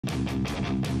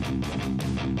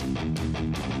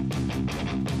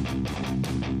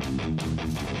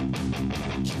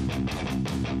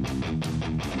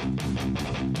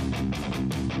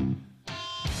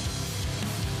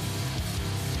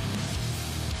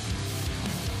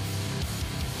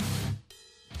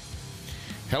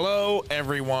Hello,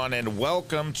 everyone, and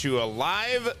welcome to a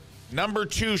live number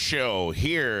 2 show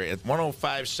here at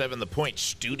 105.7 The Point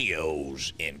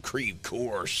Studios in Creve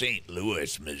Coeur, St.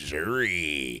 Louis,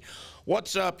 Missouri.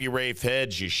 What's up, you Rafe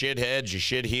heads, you shitheads, you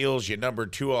shit heels, you number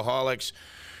 2-aholics?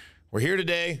 We're here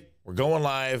today. We're going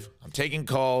live. I'm taking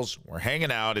calls. We're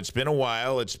hanging out. It's been a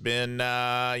while. It's been,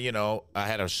 I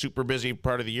had a super busy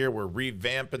part of the year. We're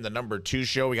revamping the number 2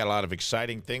 show. We got a lot of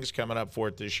exciting things coming up for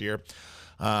it this year.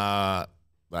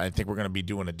 I think we're going to be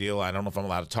doing a deal. I don't know if I'm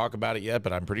allowed to talk about it yet,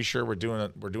 but I'm pretty sure we're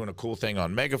doing a cool thing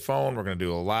on Megaphone. We're going to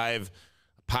do a live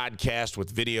podcast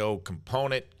with video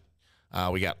component.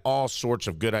 We got all sorts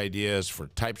of good ideas for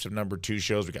types of number 2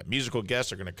 shows. We got musical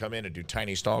guests that are going to come in and do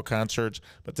tiny stall concerts.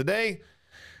 But today,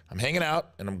 I'm hanging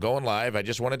out and I'm going live. I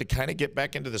just wanted to kind of get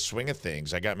back into the swing of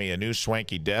things. I got me a new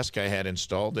swanky desk I had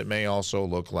installed. It may also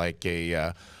look like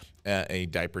a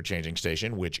diaper changing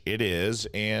station, which it is,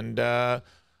 and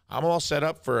I'm all set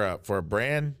up for a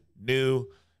brand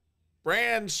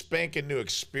spanking new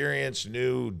experience,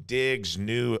 new digs,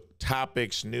 new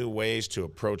topics, new ways to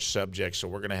approach subjects. So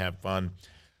we're going to have fun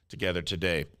together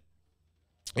today.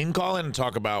 You can call in and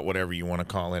talk about whatever you want to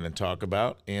call in and talk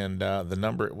about. And the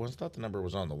number, I thought the number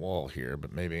was on the wall here,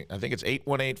 but maybe, I think it's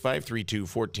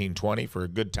 818-532-1420 for a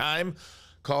good time.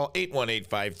 Call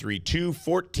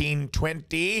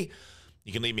 818-532-1420.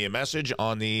 You can leave me a message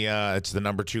on the, it's the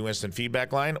number 2 instant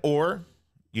feedback line, or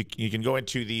you can go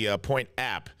into the Point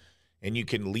app, and you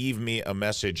can leave me a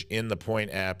message in the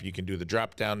Point app. You can do the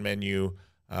drop-down menu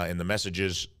in the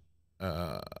messages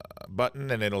button,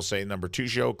 and it'll say number 2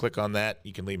 show. Click on that.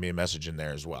 You can leave me a message in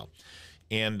there as well.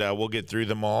 And we'll get through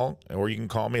them all, or you can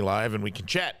call me live, and we can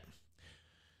chat.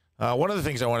 One of the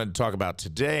things I wanted to talk about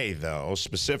today, though,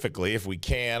 specifically, if we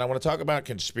can, I want to talk about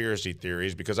conspiracy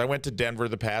theories because I went to Denver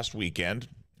the past weekend.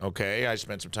 Okay, I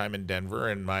spent some time in Denver,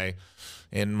 and my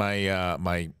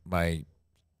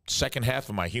second half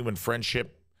of my human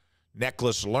friendship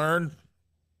necklace learned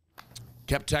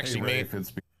kept texting me.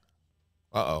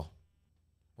 Uh-oh.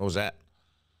 What was that?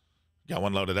 Got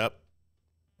one loaded up?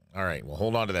 All right, well,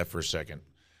 hold on to that for a second.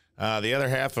 The other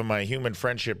half of my human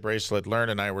friendship bracelet, Learn,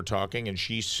 and I were talking, and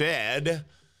she said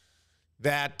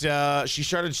that she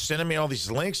started sending me all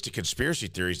these links to conspiracy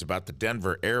theories about the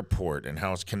Denver airport and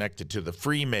how it's connected to the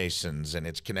Freemasons and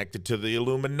it's connected to the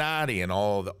Illuminati and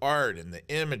all the art and the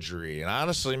imagery. And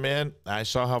honestly, man, I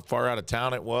saw how far out of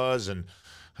town it was, and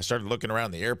I started looking around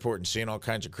the airport and seeing all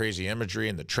kinds of crazy imagery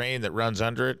and the train that runs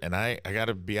under it. And I got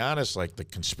to be honest, like the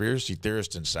conspiracy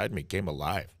theorist inside me came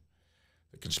alive.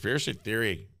 The conspiracy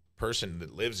theory person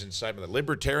that lives inside me, the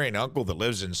libertarian uncle that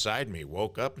lives inside me,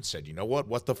 woke up and said, you know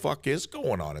what the fuck is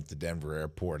going on at the Denver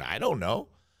airport? I don't know.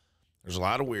 There's a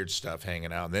lot of weird stuff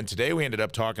hanging out. And then today we ended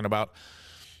up talking about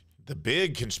the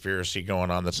big conspiracy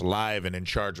going on that's live and in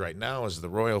charge right now is the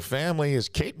royal family. Is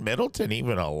Kate Middleton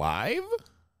even alive?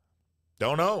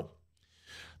 Don't know.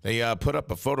 They put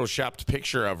up a photoshopped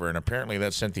picture of her, and apparently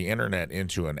that sent the internet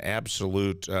into an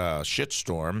absolute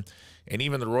shitstorm. And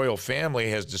even the royal family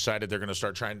has decided they're going to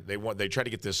start trying. They try to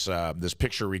get this this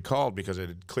picture recalled because it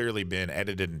had clearly been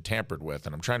edited and tampered with.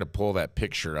 And I'm trying to pull that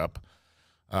picture up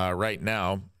right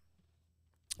now.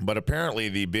 But apparently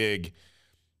the big,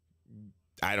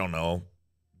 I don't know,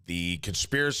 the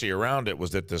conspiracy around it was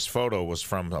that this photo was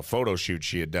from a photo shoot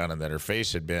she had done, and that her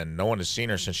face had been. No one has seen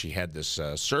her since she had this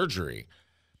surgery.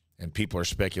 And people are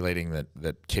speculating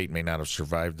that Kate may not have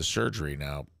survived the surgery.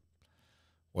 Now,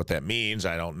 what that means,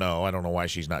 I don't know. I don't know why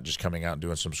she's not just coming out and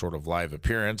doing some sort of live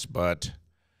appearance, but a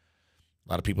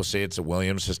lot of people say it's that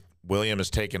William has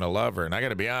taken a lover. And I got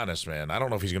to be honest, man, I don't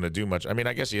know if he's going to do much. I mean,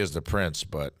 I guess he is the prince,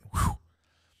 but whew,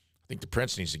 I think the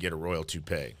prince needs to get a royal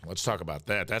toupee. Let's talk about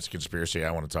that. That's a conspiracy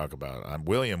I want to talk about.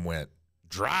 William went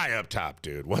dry up top,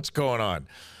 dude. What's going on?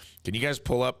 Can you guys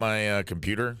pull up my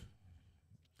computer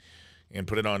and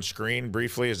put it on screen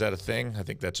briefly? Is that a thing? I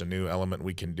think that's a new element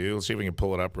we can do. Let's see if we can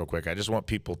pull it up real quick. I just want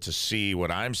people to see what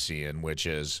I'm seeing, which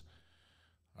is,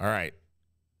 all right,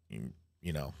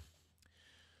 you know,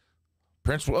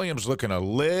 Prince William's looking a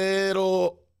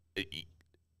little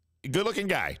good-looking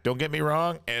guy. Don't get me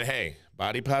wrong. And, hey,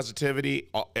 body positivity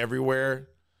everywhere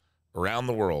around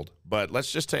the world. But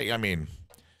let's just take, I mean,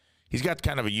 he's got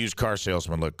kind of a used car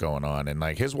salesman look going on, and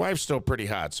like his wife's still pretty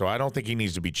hot, so I don't think he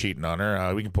needs to be cheating on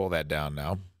her. We can pull that down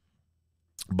now.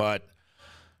 But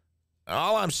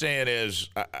all I'm saying is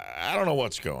I don't know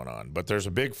what's going on, but there's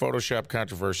a big Photoshop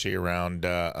controversy around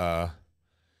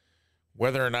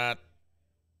whether or not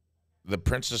the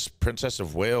Princess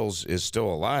of Wales is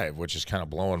still alive, which is kind of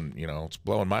blowing, it's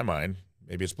blowing my mind.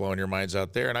 Maybe it's blowing your minds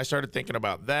out there. And I started thinking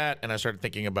about that, and I started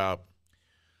thinking about,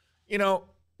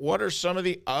 what are some of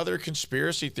the other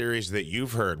conspiracy theories that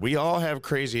you've heard? We all have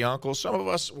crazy uncles. Some of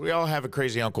us, we all have a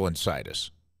crazy uncle inside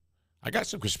us. I got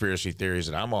some conspiracy theories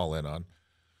that I'm all in on.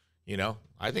 You know,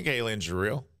 I think aliens are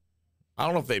real. I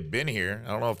don't know if they've been here. I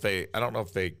don't know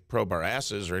if they probe our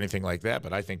asses or anything like that,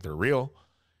 but I think they're real.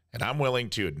 And I'm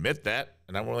willing to admit that.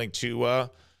 And I'm willing to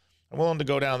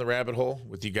go down the rabbit hole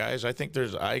with you guys. I think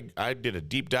I did a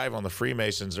deep dive on the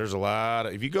Freemasons. There's a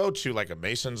lot if you go to like a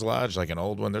Mason's Lodge, like an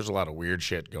old one, there's a lot of weird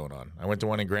shit going on. I went to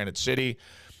one in Granite City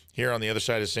here on the other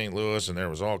side of St. Louis, and there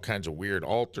was all kinds of weird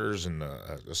altars and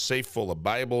a safe full of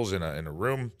Bibles in a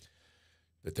room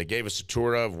that they gave us a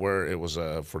tour of, where it was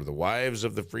for the wives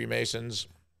of the Freemasons.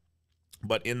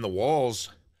 But in the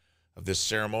walls of this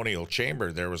ceremonial chamber,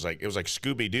 it was like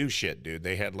Scooby-Doo shit, dude.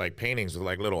 They had like paintings with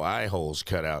like little eye holes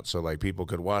cut out so like people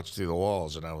could watch through the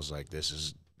walls. And I was like,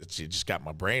 it just got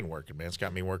my brain working, man. It's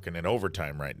got me working in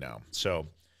overtime right now. So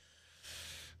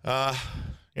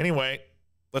anyway,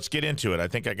 let's get into it. I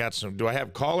think I got some. Do I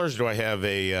have callers? Do I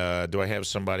have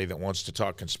somebody that wants to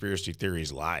talk conspiracy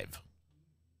theories live?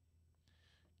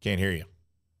 Can't hear you.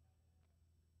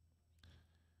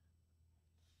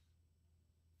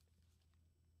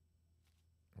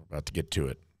 We're about to get to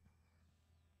it.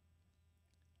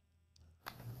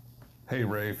 Hey,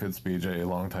 Rafe, it's BJ,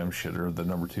 longtime shitter of the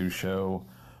 #2 show.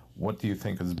 What do you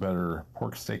think is better,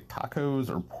 pork steak tacos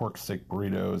or pork steak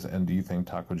burritos? And do you think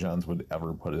Taco John's would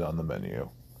ever put it on the menu?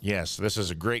 Yes, this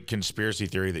is a great conspiracy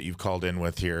theory that you've called in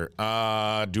with here.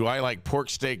 Do I like pork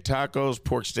steak tacos,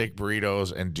 pork steak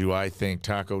burritos, and do I think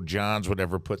Taco John's would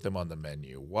ever put them on the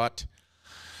menu? What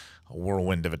a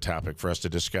whirlwind of a topic for us to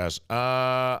discuss.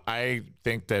 I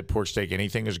think that pork steak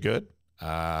anything is good.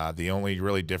 The only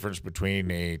really difference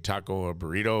between a taco or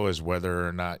burrito is whether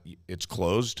or not it's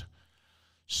closed.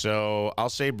 So I'll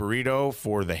say burrito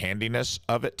for the handiness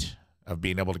of it, of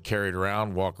being able to carry it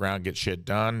around, walk around, get shit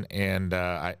done. And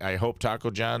I hope Taco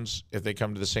John's, if they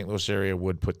come to the St. Louis area,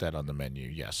 would put that on the menu.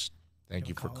 Yes. Thanks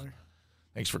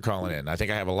for calling in. I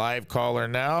think I have a live caller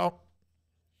now.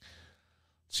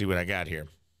 Let's see what I got here.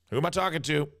 Who am I talking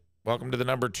to? Welcome to the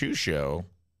 #2 show.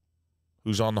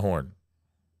 Who's on the horn?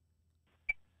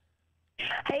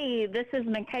 Hey, this is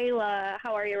Michaela.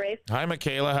 How are you, Rafe? Hi,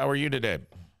 Michaela. How are you today?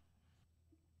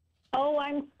 Oh,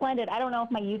 I'm splendid. I don't know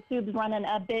if my YouTube's running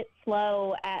a bit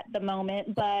slow at the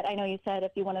moment, but I know you said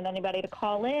if you wanted anybody to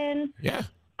call in. Yeah.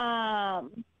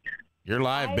 You're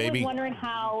live, baby. I was wondering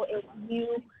how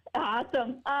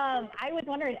awesome. I was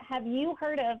wondering, have you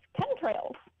heard of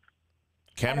chemtrails?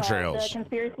 Chemtrails. The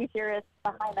conspiracy theorists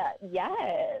behind that.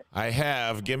 Yes. I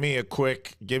have. It's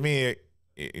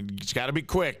got to be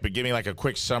quick, but give me like a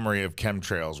quick summary of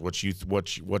chemtrails.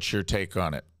 What's your take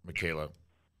on it, Michaela?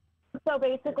 So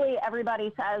basically,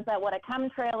 everybody says that what a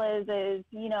chemtrail is, there's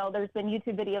been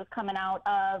YouTube videos coming out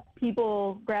of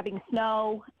people grabbing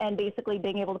snow and basically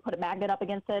being able to put a magnet up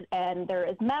against it, and there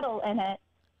is metal in it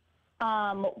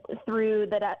through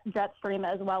the jet stream,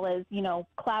 as well as,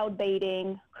 cloud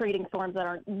baiting, creating storms that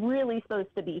aren't really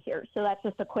supposed to be here. So that's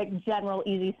just a quick, general,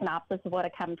 easy synopsis of what a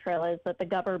chemtrail is, that the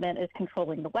government is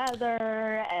controlling the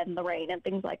weather and the rain and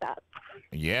things like that.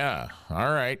 Yeah.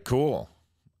 All right, cool.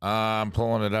 I'm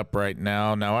pulling it up right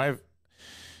now.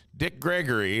 Dick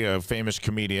Gregory, a famous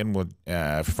comedian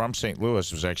from St.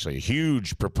 Louis, was actually a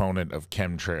huge proponent of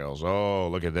chemtrails. Oh,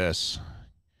 look at this.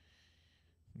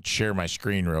 Share my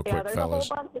screen real quick, fellas. There's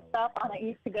a whole bunch of stuff on it. You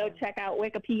used to go check out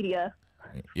Wikipedia.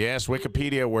 Yes,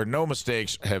 Wikipedia, where no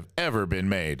mistakes have ever been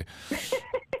made.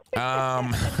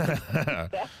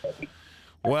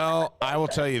 Well, I will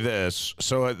tell you this.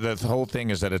 So the whole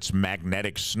thing is that it's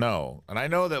magnetic snow. And I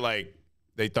know that, like,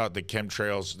 they thought that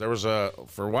chemtrails,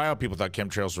 for a while, people thought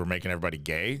chemtrails were making everybody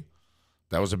gay.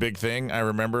 That was a big thing, I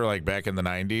remember, like, back in the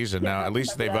 90s. And now at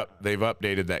least they've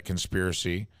updated that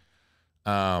conspiracy.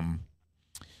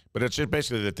 But it's just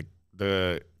basically that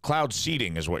the cloud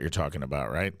seeding is what you're talking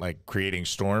about, right? Like creating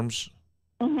storms.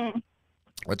 Mm-hmm.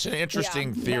 It's an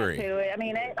interesting theory. That too. I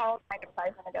mean, it all kind of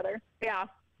ties in together. Yeah.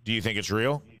 Do you think it's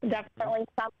real? Definitely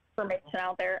some information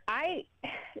out there.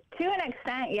 To an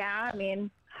extent, yeah. I mean,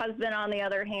 husband, on the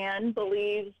other hand,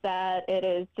 believes that it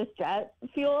is just jet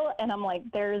fuel. And I'm like,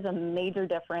 there's a major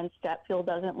difference. Jet fuel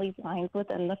doesn't leave lines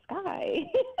within the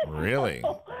sky. Really?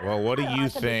 Well, what do you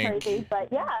think? Crazy, but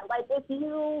yeah, like if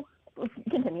you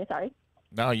continue, sorry.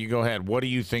 No, you go ahead. What do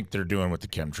you think they're doing with the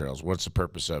chemtrails? What's the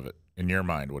purpose of it? In your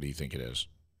mind, what do you think it is?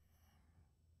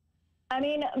 I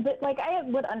mean, but like I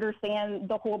would understand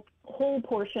the whole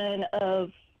portion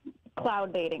of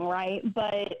cloud baiting, right?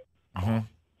 But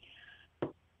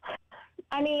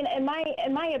I mean, in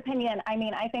my opinion, I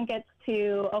mean, I think it's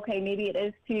maybe it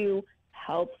is to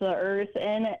helps the earth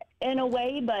in a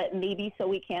way, but maybe so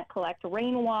we can't collect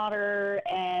rainwater,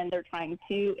 and they're trying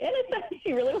to, in a sense,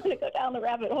 you really want to go down the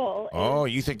rabbit hole. Oh,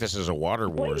 you think this is a water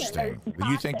wars thing?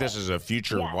 You think this is a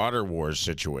future Yes. water wars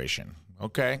situation?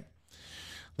 Okay.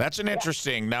 That's an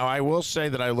interesting. Now, I will say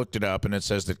that I looked it up, and it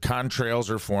says that contrails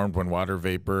are formed when water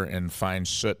vapor and fine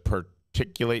soot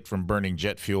particulate from burning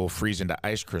jet fuel freeze into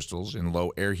ice crystals in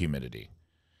low air humidity.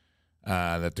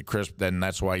 Then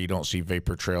that's why you don't see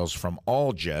vapor trails from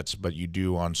all jets, but you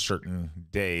do on certain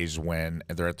days when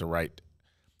they're at the right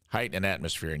height and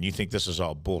atmosphere. And you think this is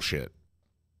all bullshit?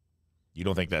 You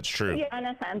don't think that's true? Yeah, in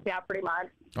a sense, yeah, pretty much.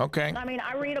 Okay. I mean,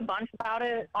 I read a bunch about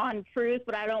it on Truth,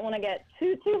 but I don't want to get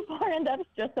too far in depth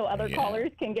just so other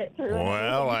callers can get through it.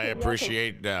 Well, I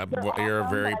appreciate you're a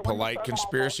very polite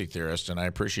conspiracy theorist, and I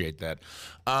appreciate that.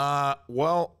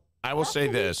 Well, I will say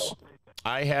this.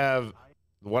 I have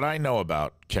what I know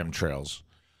about chemtrails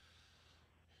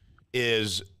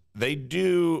is they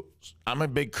do. I'm a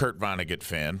big Kurt Vonnegut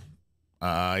fan.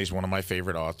 He's one of my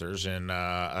favorite authors, and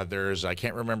I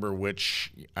can't remember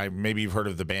which. Maybe you've heard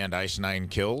of the band Ice Nine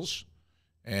Kills,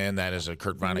 and that is a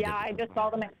Kurt Vonnegut. Yeah, I just saw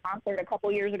them in concert a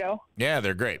couple years ago. Yeah,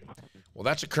 they're great. Well,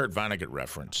 that's a Kurt Vonnegut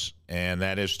reference, and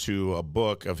that is to a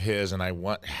book of his. And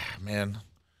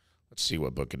let's see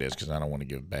what book it is because I don't want to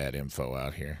give bad info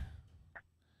out here.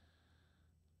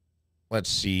 Let's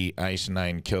see, Ice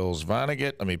Nine Kills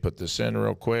Vonnegut. Let me put this in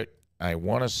real quick. I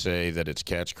want to say that it's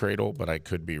Cat's Cradle, but I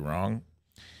could be wrong.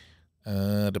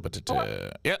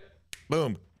 Yep,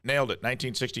 boom, nailed it.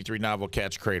 1963 novel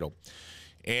Cat's Cradle.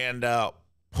 And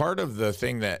part of the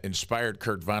thing that inspired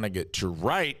Kurt Vonnegut to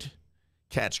write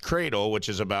Cat's Cradle, which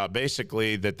is about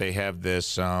basically that they have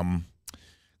this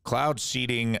cloud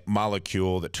seeding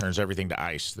molecule that turns everything to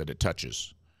ice that it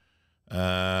touches.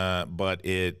 But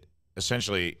it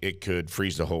could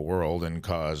freeze the whole world and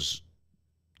cause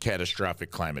catastrophic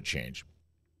climate change.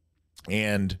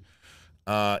 And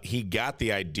he got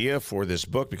the idea for this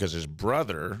book because his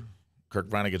brother, Kurt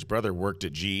Vonnegut's brother, worked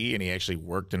at GE, and he actually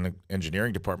worked in the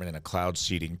engineering department in a cloud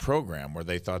seeding program where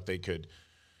they thought they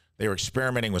were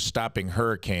experimenting with stopping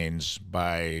hurricanes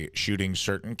by shooting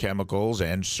certain chemicals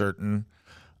and certain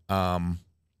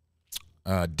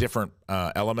different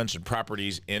elements and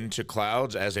properties into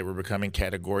clouds as they were becoming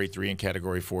Category 3 and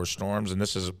Category 4 storms. And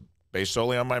this is based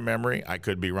solely on my memory. I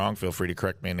could be wrong. Feel free to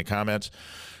correct me in the comments.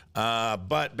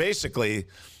 But basically,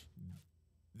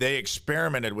 they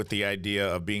experimented with the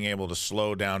idea of being able to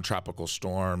slow down tropical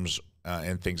storms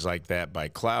and things like that by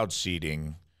cloud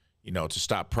seeding, to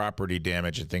stop property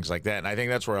damage and things like that. And I think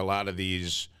that's where a lot of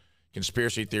these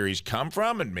conspiracy theories come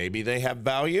from, and maybe they have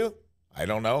value. I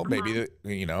don't know. Maybe,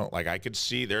 I could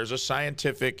see there's a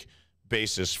scientific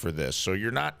basis for this. So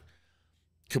you're not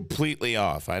completely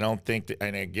off. I don't think that,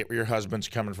 and I get where your husband's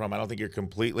coming from. I don't think you're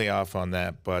completely off on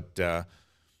that. But,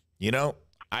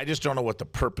 I just don't know what the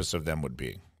purpose of them would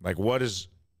be. Like, what do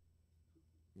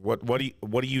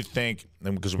you think?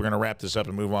 And because we're going to wrap this up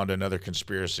and move on to another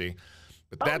conspiracy.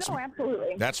 But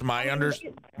absolutely. That's my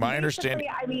understanding.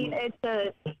 I mean,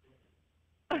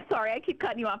 sorry, I keep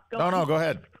cutting you off. No, go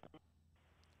ahead.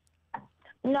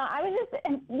 No, I was just,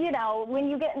 when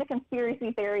you get into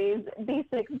conspiracy theories,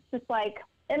 basically, it's just like,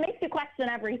 it makes you question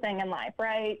everything in life,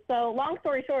 right? So long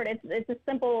story short, it's a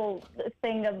simple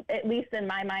thing of, at least in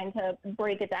my mind, to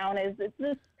break it down, is it's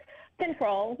just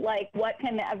control. Like, what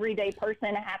can the everyday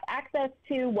person have access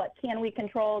to? What can we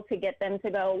control to get them to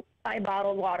go buy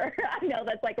bottled water? I know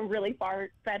that's like a really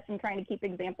far-fetched, and trying to keep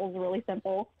examples really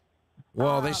simple.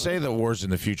 Well, they say that wars in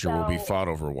the future will be fought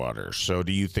over water. So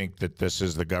do you think that this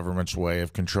is the government's way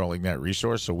of controlling that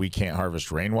resource so we can't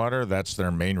harvest rainwater? That's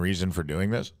their main reason for doing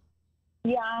this?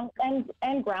 Yeah,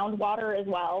 and groundwater as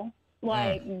well.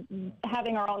 Like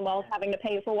having our own wells, having to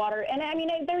pay for water. And I mean,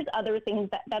 there's other things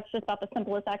that's just about the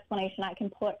simplest explanation I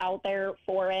can put out there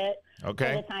for it for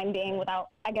the time being, without,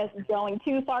 I guess, going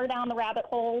too far down the rabbit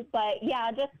hole. But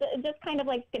yeah, just kind of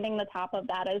like skimming the top of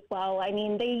that as well. I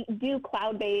mean, they do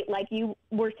cloud bait, like you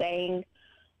were saying,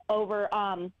 over,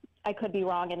 I could be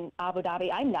wrong, in Abu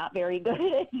Dhabi. I'm not very good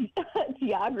at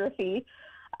geography.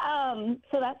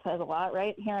 So that says a lot,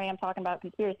 right? Here I am talking about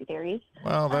conspiracy theories.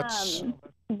 Well, that's...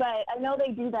 But I know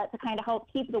they do that to kind of help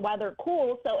keep the weather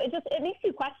cool. So it makes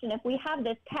you question, if we have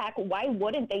this tech, why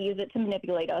wouldn't they use it to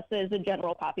manipulate us as a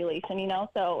general population,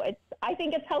 So I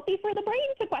think it's healthy for the brain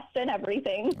to question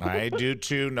everything. I do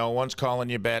too. No one's calling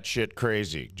you batshit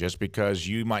crazy. Just because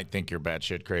you might think you're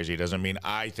batshit crazy doesn't mean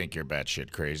I think you're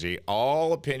batshit crazy.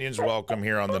 All opinions welcome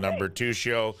here on the Number 2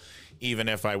 Show, even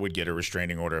if I would get a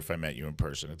restraining order if I met you in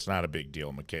person. It's not a big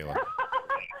deal, Michaela.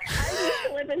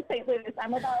 I'm live in St. Louis.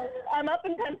 I'm up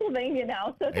in Pennsylvania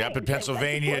now. So up in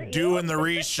Pennsylvania doing the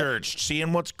research,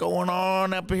 seeing what's going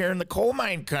on up here in the coal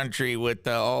mine country with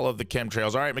all of the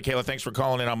chemtrails. All right, Michaela, thanks for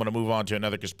calling in. I'm going to move on to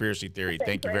another conspiracy theory.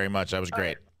 Thank you very much. That was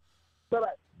great. Right.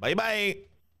 Bye-bye. Bye-bye.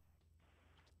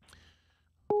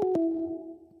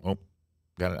 Oh,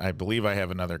 got it. I believe I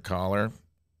have another caller.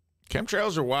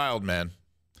 Chemtrails are wild, man.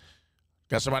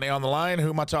 Got somebody on the line? Who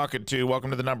am I talking to? Welcome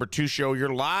to the number 2 show.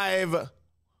 You're live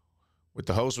with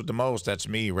the host with the most. That's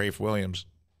me, Rafe Williams.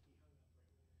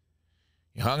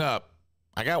 You hung up.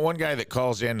 I got one guy that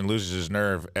calls in and loses his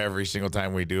nerve every single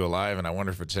time we do a live, and I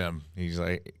wonder if it's him. He's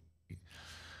like,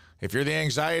 if you're the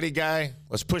anxiety guy,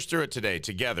 let's push through it today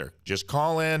together. Just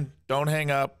call in. Don't hang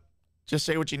up. Just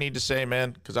say what you need to say,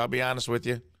 man, because I'll be honest with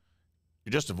you.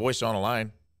 You're just a voice on a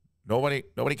line. Nobody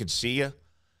can see you.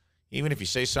 Even if you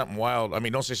say something wild, I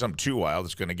mean, don't say something too wild.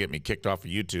 It's going to get me kicked off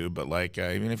of YouTube. But, like,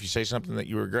 even if you say something that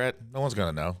you regret, no one's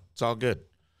going to know. It's all good.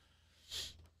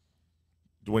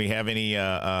 Do we have any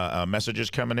messages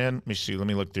coming in? Let me see. Let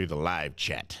me look through the live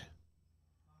chat.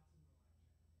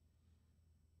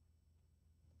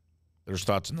 There's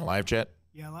thoughts in the live chat?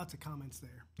 Yeah, lots of comments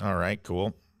there. All right,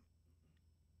 cool.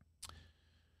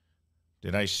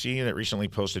 Did I see that recently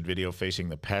posted video facing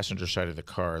the passenger side of the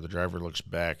car? The driver looks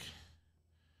back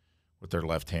with their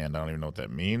left hand. I don't even know what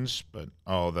that means, but,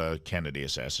 oh, the Kennedy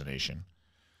assassination.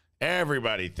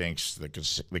 Everybody thinks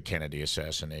the Kennedy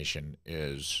assassination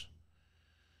is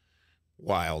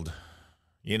wild.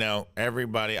 You know,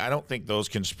 everybody, I don't think those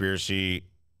conspiracy,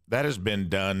 that has been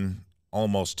done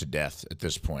almost to death at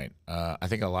this point. I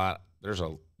think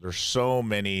there's so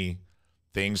many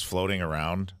things floating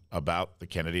around about the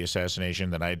Kennedy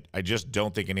assassination that I just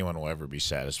don't think anyone will ever be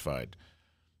satisfied.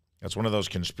 That's one of those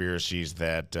conspiracies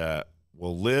that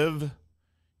will live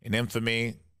in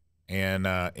infamy and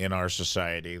in our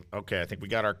society. Okay, I think we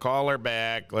got our caller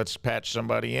back. Let's patch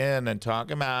somebody in and talk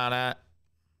about it.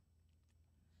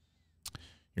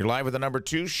 You're live with the number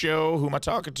 2 show. Who am I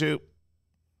talking to?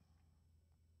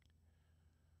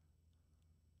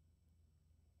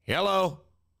 Hello?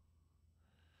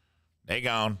 They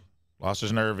gone. Lost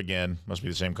his nerve again. Must be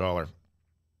the same caller.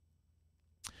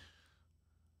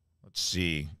 Let's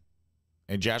see.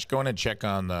 Hey, Josh, go in and check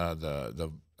on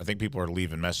the I think people are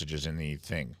leaving messages in the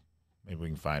thing. Maybe we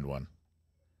can find one.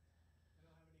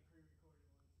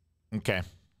 Okay.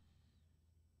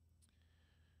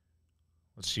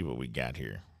 Let's see what we got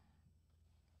here.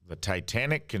 The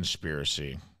Titanic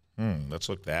conspiracy. Let's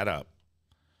look that up.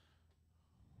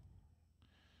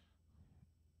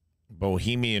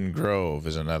 Bohemian Grove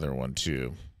is another one,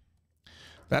 too.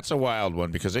 That's a wild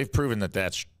one because they've proven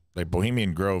that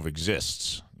Bohemian Grove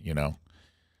exists, you know.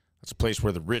 It's a place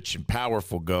where the rich and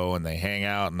powerful go and they hang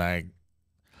out, and I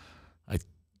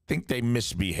think they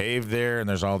misbehave there, and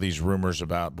there's all these rumors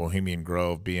about Bohemian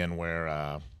Grove being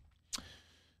where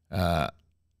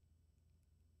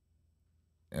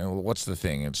what's the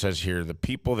thing? It says here, the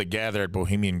people that gather at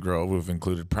Bohemian Grove, who have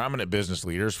included prominent business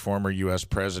leaders, former U.S.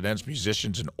 presidents,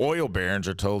 musicians, and oil barons,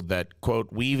 are told that,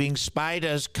 quote, weaving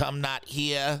spiders come not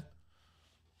here.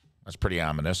 That's pretty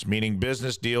ominous, meaning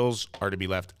business deals are to be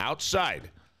left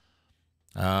outside.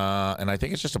 And I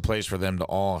think it's just a place for them to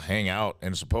all hang out.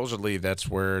 And supposedly that's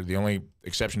where the only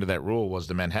exception to that rule was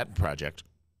the Manhattan Project,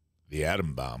 the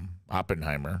atom bomb,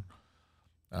 Oppenheimer.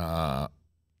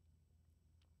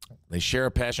 They share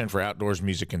a passion for outdoors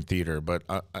music and theater, but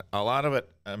a lot of it,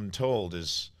 I'm told,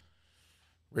 is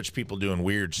rich people doing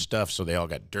weird stuff so they all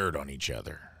got dirt on each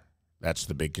other. That's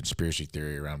the big conspiracy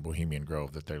theory around Bohemian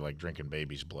Grove, that they're like drinking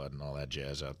baby's blood and all that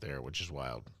jazz out there, which is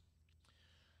wild.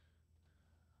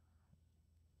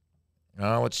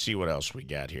 Let's see what else we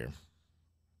got here.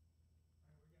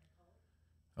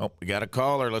 Oh, we got a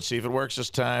caller. Let's see if it works this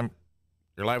time.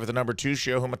 You're live with the number 2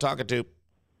 show. Who am I talking to?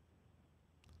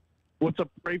 What's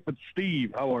up, Rafe? It's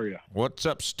Steve. How are you? What's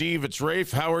up, Steve? It's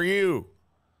Rafe. How are you?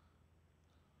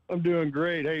 I'm doing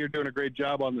great. Hey, you're doing a great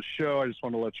job on the show. I just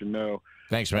want to let you know.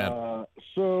 Thanks, man.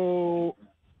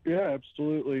 Yeah,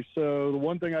 absolutely. So the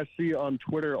one thing I see on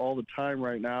Twitter all the time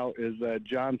right now is that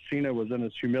John Cena was in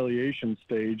his humiliation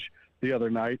stage the other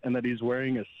night, and that he's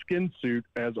wearing a skin suit,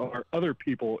 as are other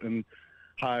people in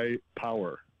high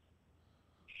power.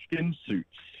 Skin suits.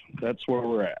 That's where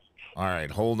we're at. All right,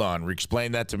 hold on.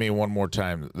 Explain that to me one more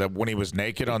time. That when he was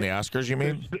naked on the Oscars, you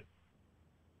mean?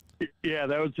 Yeah,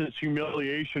 that was his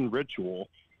humiliation ritual,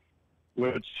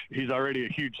 which he's already a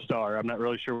huge star. I'm not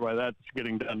really sure why that's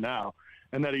getting done now.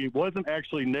 And that he wasn't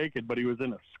actually naked, but he was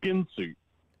in a skin suit.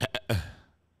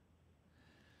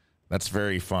 That's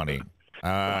very funny.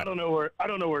 I don't know where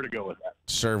to go with that.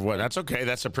 Serve what? That's okay.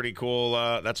 That's a pretty cool.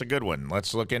 That's a good one.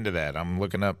 Let's look into that. I'm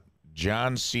looking up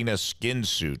John Cena skin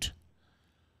suit.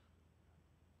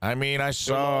 I mean, I All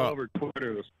saw. over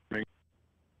Twitter this morning.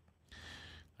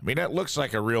 I mean, that looks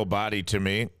like a real body to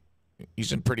me.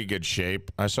 He's in pretty good shape.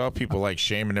 I saw people like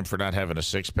shaming him for not having a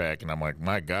six-pack, and I'm like,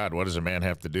 my God, what does a man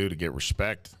have to do to get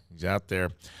respect? He's out there.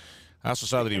 I also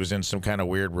saw that he was in some kind of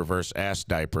weird reverse ass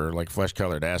diaper, like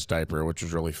flesh-colored ass diaper, which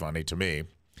was really funny to me.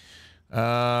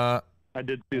 I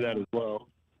did see that as well.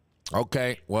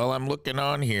 Okay, well, I'm looking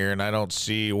on here, and I don't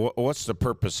see what's the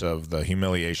purpose of the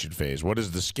humiliation phase. What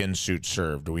does the skin suit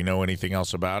serve? Do we know anything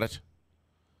else about it?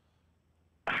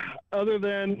 Other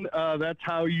than that's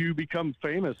how you become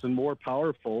famous and more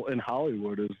powerful in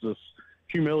Hollywood, is this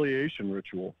humiliation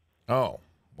ritual. Oh,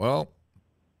 well,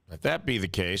 if that be the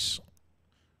case,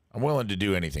 I'm willing to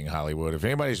do anything, Hollywood. If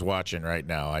anybody's watching right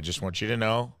now, I just want you to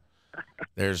know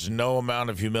there's no amount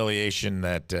of humiliation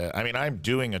that I mean, I'm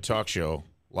doing a talk show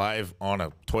live on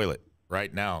a toilet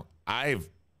right now. I've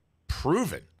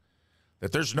proven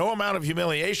that there's no amount of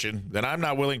humiliation that I'm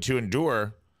not willing to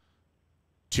endure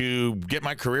to get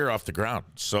my career off the ground.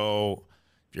 So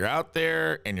if you're out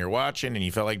there and you're watching and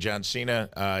you felt like John Cena,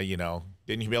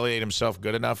 didn't humiliate himself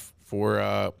good enough for,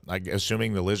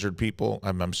 assuming the lizard people.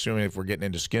 I'm assuming if we're getting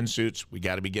into skin suits, we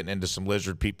got to be getting into some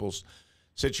lizard people's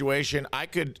situation.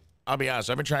 I'll be honest,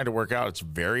 I've been trying to work out. It's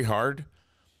very hard.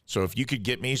 So if you could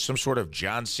get me some sort of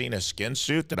John Cena skin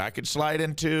suit that I could slide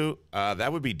into,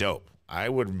 that would be dope. I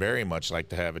would very much like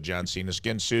to have a John Cena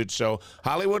skin suit. So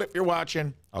Hollywood, if you're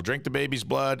watching, I'll drink the baby's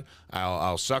blood.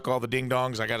 I'll suck all the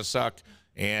ding-dongs I got to suck.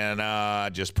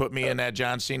 And just put me in that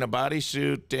John Cena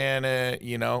bodysuit. And,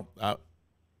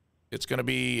 it's going to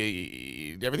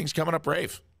be everything's coming up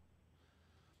rave.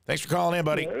 Thanks for calling in,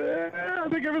 buddy. I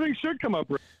think everything should come up.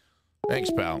 Thanks,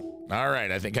 pal. All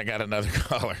right, I think I got another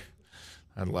caller.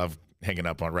 I love hanging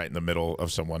up on right in the middle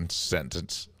of someone's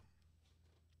sentence.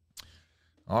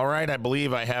 All right, I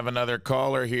believe I have another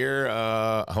caller here.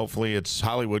 Hopefully it's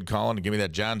Hollywood calling to give me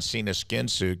that John Cena skin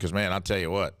suit because, man, I'll tell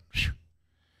you what.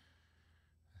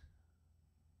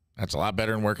 That's a lot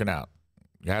better than working out.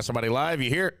 You got somebody live? You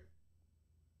hear it?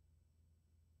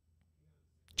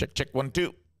 Check, 1,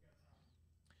 2.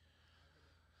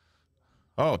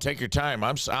 Oh, take your time.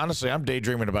 I'm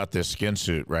daydreaming about this skin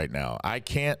suit right now. I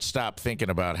can't stop thinking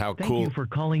about how Thank cool you for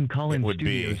calling Collins it would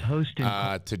Studios be host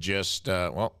and to just,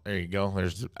 well, there you go.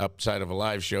 There's the upside of a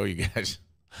live show, you guys.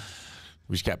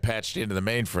 We just got patched into the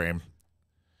mainframe.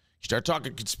 You start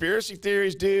talking conspiracy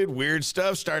theories, dude. Weird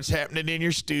stuff starts happening in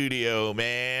your studio,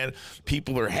 man.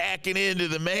 People are hacking into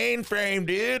the mainframe,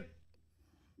 dude.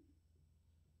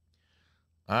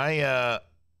 I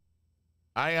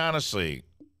honestly,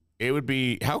 it would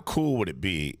be, how cool would it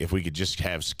be if we could just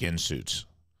have skin suits?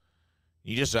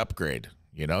 You just upgrade,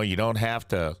 you don't have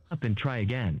to up and try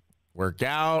again. Work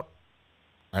out.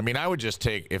 I mean, I would just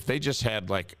take, if they just had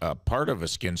like a part of a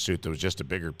skin suit that was just a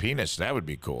bigger penis, that would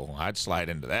be cool. I'd slide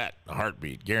into that, a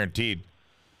heartbeat, guaranteed.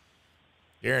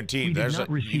 Guaranteed.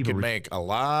 You can make a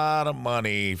lot of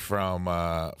money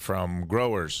from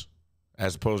growers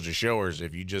as opposed to showers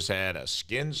if you just had a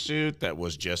skin suit that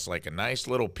was just like a nice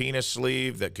little penis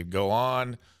sleeve that could go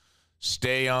on,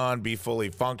 stay on, be fully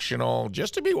functional,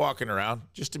 just to be walking around,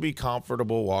 just to be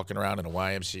comfortable walking around in a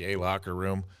YMCA locker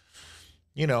room,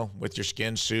 with your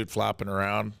skin suit flopping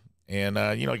around. And,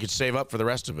 you could save up for the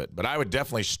rest of it. But I would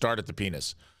definitely start at the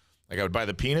penis. Like I would buy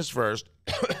the penis first,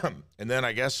 and then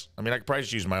I could probably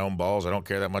just use my own balls. I don't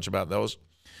care that much about those.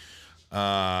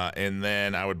 And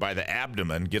then I would buy the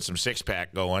abdomen, get some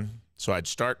six-pack going. So I'd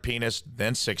start penis,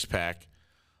 then six-pack.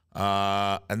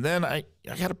 And then I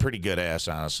got a pretty good ass,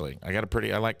 honestly. I got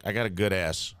a good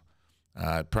ass.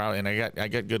 I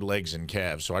got good legs and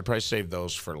calves. So I'd probably save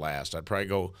those for last. I'd probably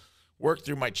go work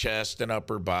through my chest and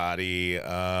upper body.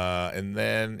 And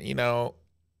then,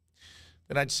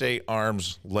 then I'd say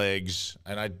arms, legs,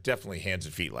 and I'd definitely hands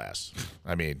and feet last.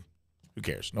 I mean, who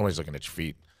cares? Nobody's looking at your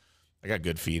feet. I got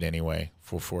good feet anyway.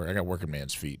 I got working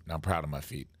man's feet, and I'm proud of my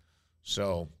feet.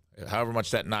 So however much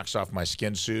that knocks off my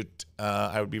skin suit,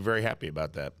 I would be very happy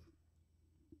about that.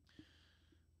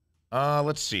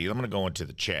 Let's see. I'm going to go into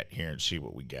the chat here and see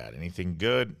what we got. Anything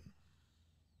good?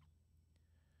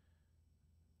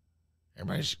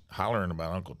 Everybody's hollering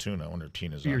about Uncle Tuna. I wonder if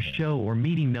Tina's on your here. show or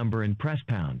meeting number and press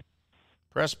pound.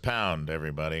 Press pound,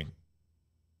 everybody.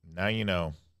 Now you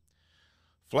know.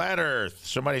 Flat Earth.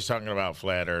 Somebody's talking about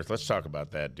Flat Earth. Let's talk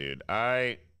about that, dude.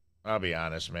 I'll be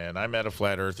honest, man. I met a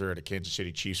Flat Earther at a Kansas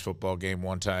City Chiefs football game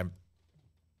one time.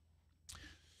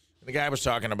 And the guy was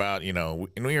talking about, and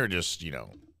we were just,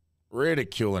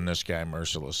 ridiculing this guy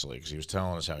mercilessly because he was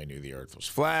telling us how he knew the earth was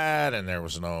flat and there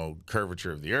was no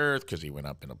curvature of the earth because he went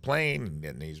up in a plane and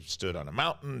then he stood on a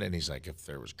mountain and he's like, if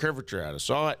there was curvature, I'd have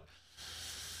saw it.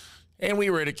 And we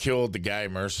ridiculed the guy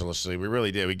mercilessly. We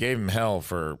really did. We gave him hell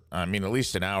for, at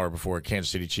least an hour before a Kansas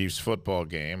City Chiefs football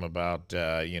game about,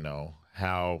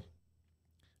 how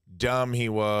dumb he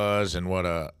was and what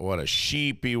a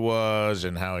sheep he was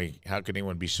and how could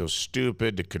anyone be so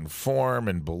stupid to conform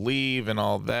and believe and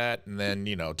all that. And then,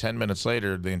 10 minutes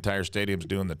later, the entire stadium's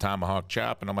doing the tomahawk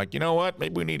chop. And I'm like, you know what?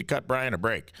 Maybe we need to cut Brian a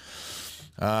break.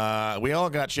 We all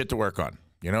got shit to work on.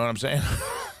 You know what I'm saying?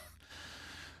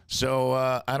 So,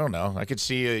 I don't know. I could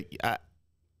see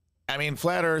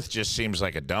Flat Earth just seems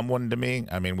like a dumb one to me.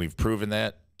 We've proven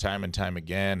that time and time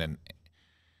again. And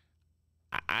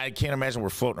I can't imagine we're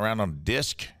floating around on a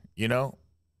disc,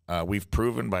 We've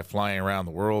proven by flying around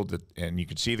the world and you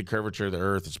can see the curvature of the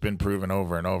earth. It's been proven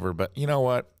over and over. But you know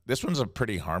what? This one's a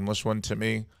pretty harmless one to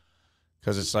me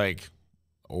because it's like,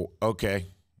 oh, okay.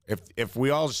 If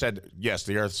we all said, yes,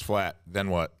 the earth's flat, then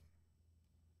what?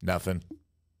 Nothing.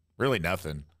 Really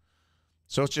nothing.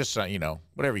 So it's just,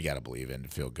 whatever you got to believe in to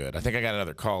feel good. I think I got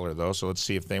another caller, though, so let's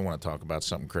see if they want to talk about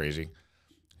something crazy.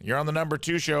 You're on the number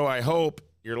 2 show. I hope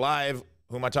you're live.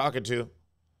 Who am I talking to?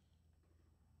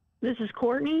 This is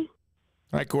Courtney.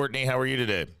 Hi, Courtney. How are you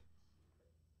today?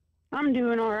 I'm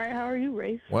doing all right. How are you,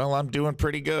 Rafe? Well, I'm doing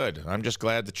pretty good. I'm just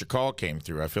glad that your call came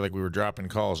through. I feel like we were dropping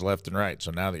calls left and right.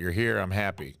 So now that you're here, I'm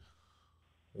happy.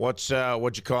 What'd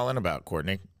you call in about,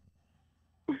 Courtney?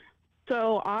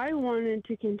 So I wanted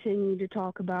to continue to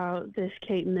talk about this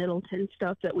Kate Middleton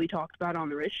stuff that we talked about on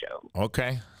the Riz show.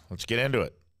 Okay, let's get into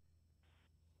it.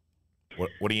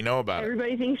 What do you know about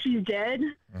Everybody thinks she's dead.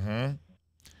 Mm-hmm.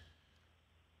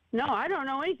 No, I don't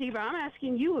know anything, but I'm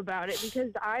asking you about it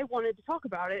because I wanted to talk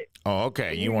about it. Oh,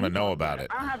 okay. You want to know about it.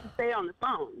 I don't have to stay on the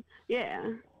phone. Yeah.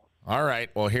 All right.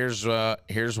 Well, here's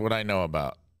what I know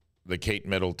about the Kate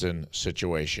Middleton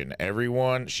situation.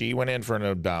 She went in for an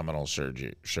abdominal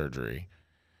surgery.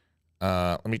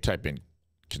 Let me type in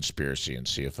conspiracy and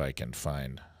see if I can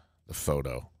find the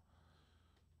photo.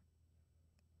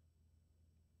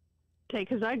 Okay,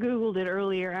 because I Googled it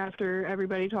earlier after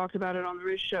everybody talked about it on the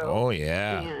Riz show. Oh,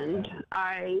 yeah. And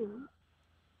I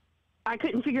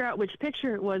couldn't figure out which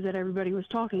picture it was that everybody was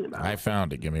talking about. I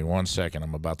found it. Give me 1 second.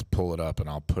 I'm about to pull it up, and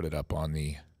I'll put it up on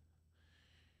the...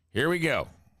 Here we go.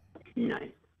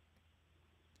 Nice.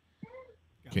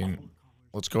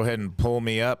 Let's go ahead and pull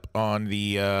me up on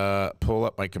the... pull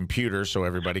up my computer so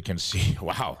everybody can see.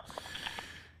 Wow.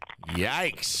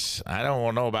 Yikes. I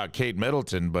don't know about Kate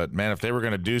Middleton, but, man, if they were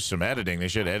going to do some editing, they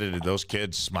should have edited those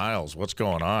kids' smiles. What's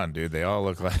going on, dude? They all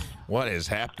look like... What is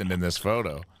happening in this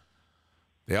photo?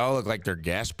 They all look like they're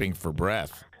gasping for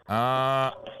breath.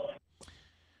 I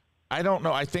don't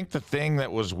know. I think the thing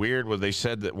that was weird was they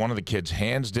said that one of the kids'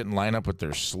 hands didn't line up with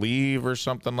their sleeve or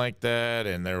something like that,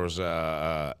 and there was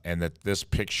and that this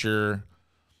picture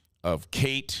of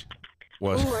Kate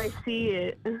was... Oh, I see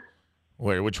it.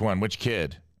 Wait, which one? Which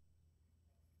kid?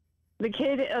 The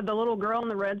kid, the little girl in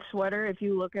the red sweater, if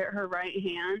you look at her right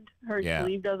hand, her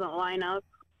sleeve doesn't line up.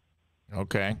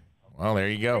 Okay. Well, there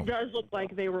you go. It does look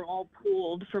like they were all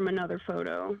pulled from another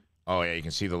photo. Oh, yeah, you can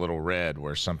see the little red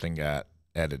where something got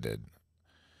edited.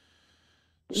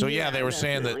 So, yeah, they were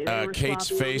saying that Kate's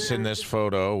face in this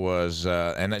photo was,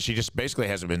 and that she just basically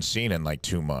hasn't been seen in like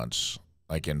 2 months,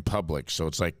 like in public. So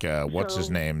it's like, what's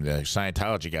his name? The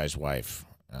Scientology guy's wife,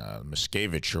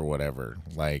 Miscavige or whatever.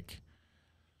 Like,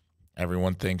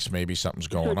 everyone thinks maybe something's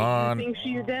going on. Do you think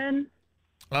she's dead?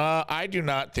 I do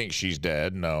not think she's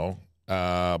dead, no.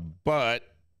 But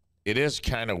it is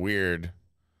kind of weird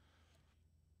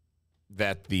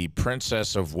that the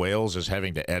Princess of Wales is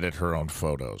having to edit her own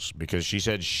photos because she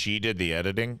said she did the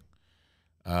editing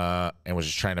and was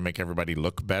just trying to make everybody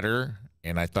look better.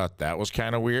 And I thought that was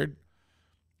kind of weird.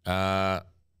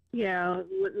 Yeah,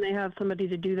 wouldn't they have somebody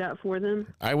to do that for them?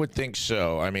 I would think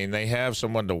so. I mean, they have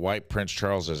someone to wipe Prince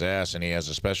Charles's ass, and he has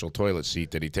a special toilet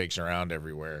seat that he takes around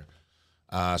everywhere.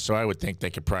 So I would think they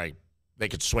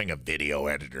could swing a video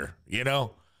editor, you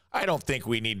know? I don't think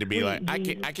we need to be like, I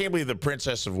can't believe the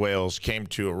Princess of Wales came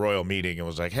to a royal meeting and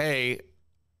was like, hey,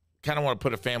 kind of want to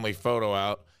put a family photo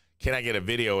out. Can I get a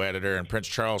video editor? And Prince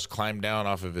Charles climbed down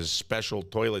off of his special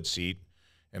toilet seat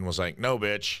and was like, no,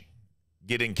 bitch,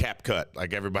 get in cap cut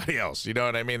like everybody else. You know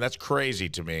what I mean? That's crazy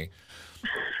to me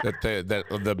that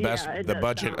the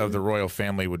budget of the royal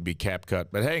family would be cap cut.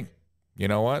 But hey, you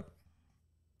know what?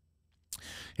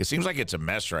 It seems like it's a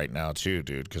mess right now too,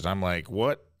 dude, because I'm like,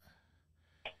 what?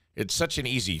 It's such an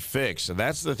easy fix. So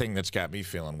that's the thing that's got me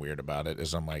feeling weird about it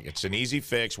is I'm like, it's an easy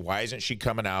fix. Why isn't she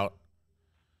coming out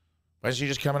Why is she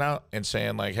just coming out and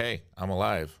saying, like, hey, I'm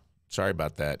alive? Sorry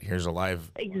about that. Here's a live.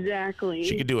 Exactly.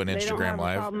 She could do an Instagram They don't have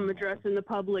live. a problem addressing the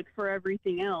public for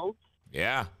everything else.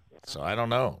 Yeah. So I don't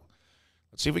know.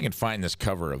 Let's see if we can find this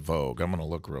cover of Vogue. I'm going to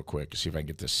look real quick to see if I can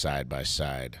get this side by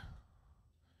side.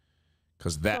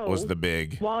 Because that was the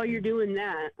big. While you're doing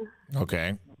that.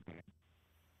 Okay.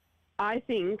 I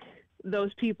think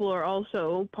those people are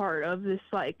also part of this,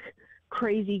 like,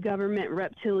 crazy government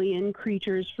reptilian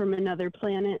creatures from another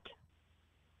planet.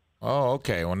 Oh,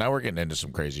 okay. Well, now we're getting into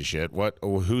some crazy shit.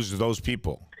 Who's those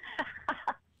people?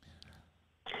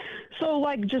 So,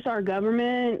 like, just our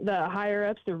government, the higher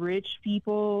ups, the rich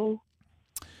people.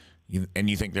 And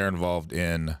you think they're involved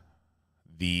in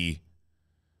the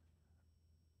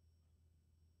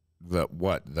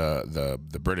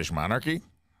British monarchy?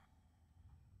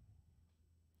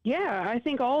 Yeah, I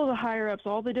think all of the higher ups,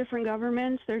 all the different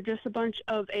governments, they're just a bunch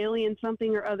of alien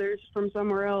something or others from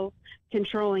somewhere else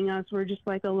controlling us. We're just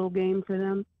like a little game for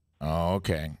them. Oh,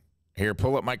 okay. Here,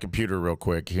 pull up my computer real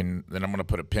quick, and then I'm going to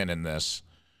put a pin in this.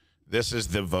 This is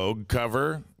the Vogue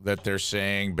cover that they're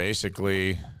saying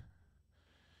basically.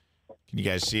 Can you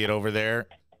guys see it over there?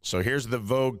 So here's the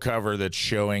Vogue cover that's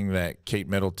showing that Kate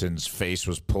Middleton's face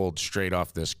was pulled straight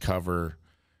off this cover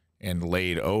and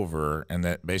laid over, and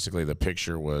that basically the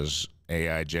picture was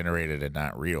AI generated and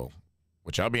not real,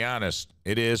 which I'll be honest,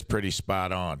 it is pretty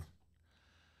spot on.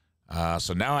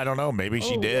 So now I don't know. Maybe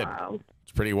she did. Wow.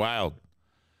 It's pretty wild.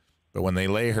 But when they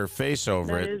lay her face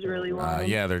over That is really wild.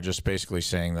 yeah, they're just basically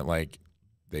saying that, like,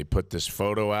 they put this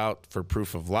photo out for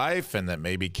proof of life and that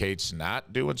maybe Kate's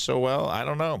not doing so well. I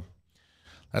don't know.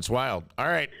 That's wild. All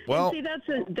right. Well, and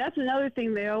see, that's another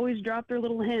thing. They always drop their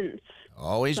little hints.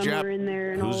 Always somewhere drop in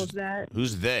there and all of that.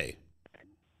 Who's they?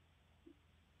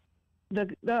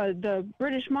 The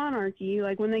British monarchy,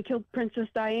 like when they killed Princess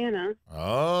Diana.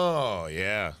 Oh,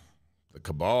 yeah. The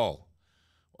cabal.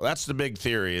 Well, that's the big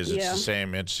theory is it's the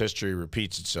same. It's history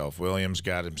repeats itself. William's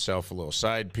got himself a little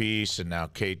side piece, and now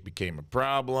Kate became a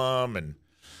problem. And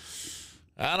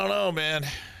I don't know, man.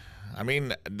 I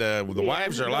mean, the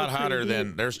wives are a lot hotter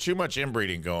than – there's too much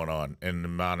inbreeding going on in the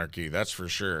monarchy. That's for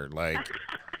sure. Like –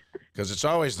 because it's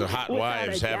always the hot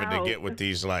wives having to get with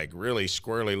these, like, really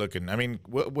squirrely looking. I mean,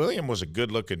 William was a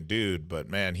good looking dude, but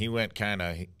man, he went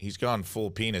he's gone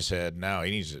full penis head now.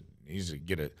 He needs to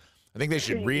get it. I think they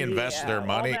should reinvest their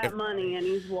money. All that money, and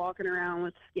he's walking around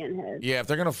with skinheads. Yeah, if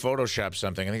they're gonna Photoshop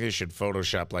something, I think they should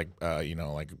Photoshop like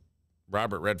like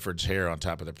Robert Redford's hair on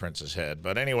top of the prince's head.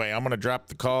 But anyway, I'm gonna drop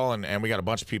the call, and we got a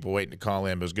bunch of people waiting to call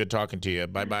in. But it was good talking to you.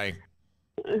 Bye bye.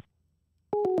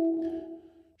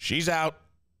 She's out.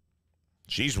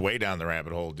 She's way down the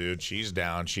rabbit hole, dude. She's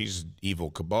down. She's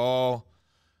evil cabal,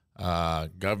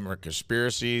 government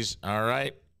conspiracies. All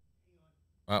right.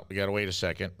 Well, we got to wait a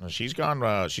second. She's gone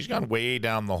way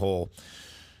down the hole.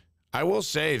 I will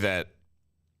say that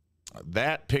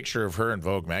picture of her in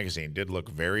Vogue magazine did look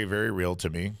very, very real to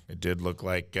me. It did look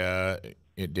like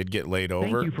it did get laid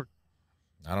over.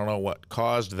 I don't know what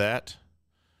caused that.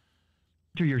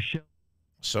 To your show.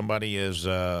 Somebody is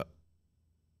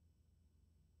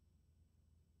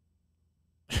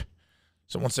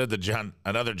someone said that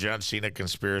another John Cena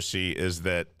conspiracy is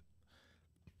that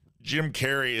Jim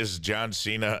Carrey is John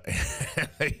Cena.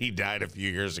 He died a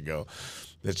few years ago.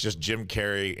 It's just Jim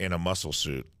Carrey in a muscle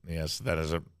suit. Yes,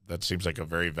 that seems like a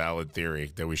very valid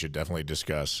theory that we should definitely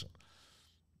discuss.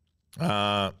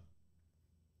 Someone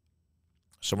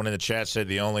in the chat said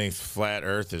the only flat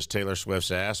Earth is Taylor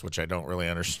Swift's ass, which I don't really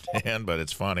understand, but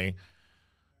it's funny.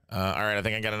 All right, I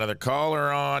think I got another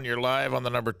caller on. You're live on the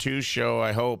number 2 show,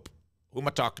 I hope. Who am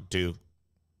I talking to?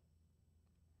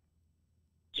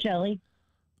 Shelly.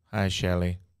 Hi,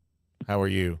 Shelly. How are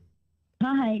you?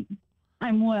 Hi.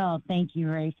 I'm well. Thank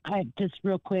you, Rafe. I just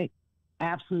real quick, I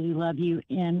absolutely love you.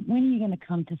 And when are you going to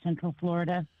come to Central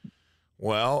Florida?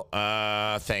 Well,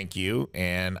 thank you.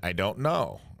 And I don't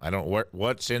know.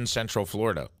 What's in Central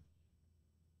Florida?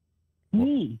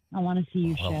 Me. I want to see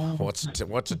you, Shelly.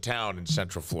 What's a town in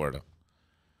Central Florida?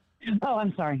 Oh,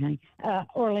 I'm sorry, honey.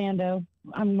 Orlando.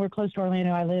 We're close to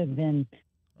Orlando. I live in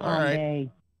Palm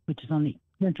Bay, which is on the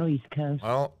Central East Coast.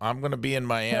 Well, I'm going to be in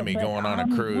Miami going on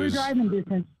a cruise. We're driving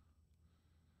distance.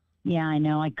 Yeah, I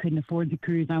know. I couldn't afford the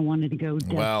cruise. I wanted to go.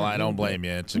 Well, I don't blame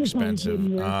you. It's expensive.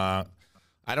 I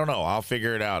don't know. I'll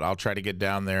figure it out. I'll try to get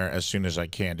down there as soon as I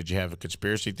can. Did you have a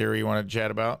conspiracy theory you wanted to chat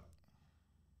about?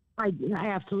 I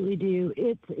absolutely do.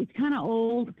 It's kind of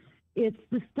old. It's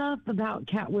the stuff about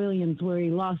Cat Williams where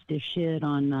he lost his shit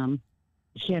on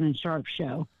Shannon Sharp's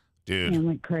show. Dude. And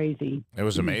went crazy. It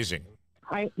was amazing.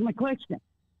 My question,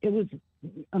 it was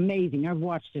amazing. I've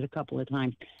watched it a couple of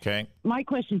times. Okay. My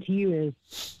question to you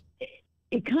is,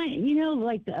 it kind of,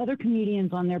 like the other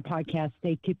comedians on their podcast,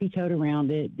 they tippy-toed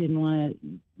around it,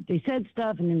 they said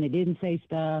stuff and then they didn't say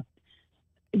stuff.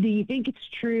 Do you think it's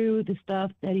true, the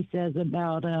stuff that he says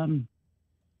about, I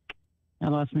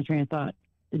lost my train of thought,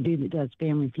 the dude that does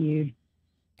Family Feud?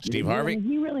 Steve Harvey?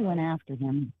 He really went after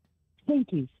him.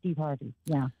 Thank you, Steve Harvey.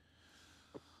 Yeah.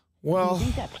 Well, do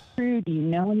you think that's true? Do you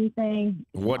know anything?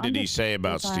 What did he say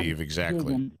about Steve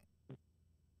exactly?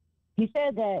 He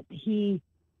said that he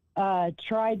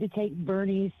tried to take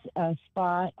Bernie's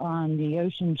spot on the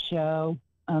Ocean Show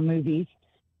movies.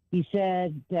 He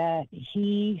said that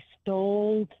Steve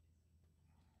stole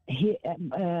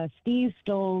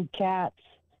Kat's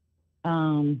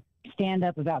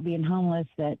stand-up about being homeless,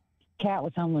 that Kat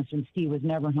was homeless and Steve was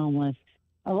never homeless.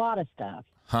 A lot of stuff.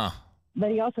 Huh.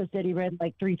 But he also said he read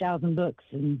like 3,000 books,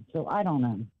 and so I don't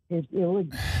know. He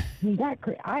got.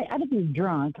 I think he was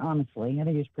drunk. Honestly, I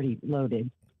think he was pretty loaded.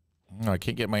 I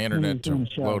can't get my internet to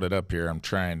load it up here. I'm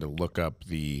trying to look up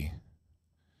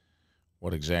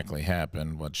what exactly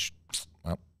happened.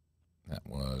 That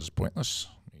was pointless.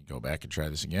 Let me go back and try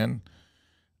this again.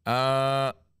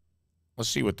 Let's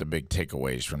see what the big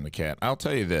takeaways from the Cat. I'll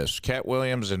tell you this: Cat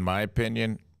Williams, in my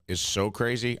opinion, is so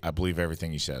crazy. I believe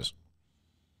everything he says.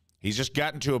 He's just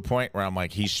gotten to a point where I'm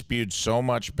like, he spewed so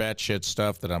much batshit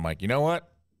stuff that I'm like, you know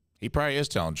what? He probably is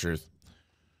telling the truth.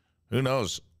 Who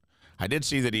knows? I did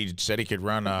see that he said he could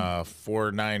run a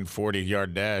 4.9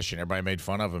 40-yard dash, and everybody made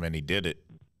fun of him, and he did it.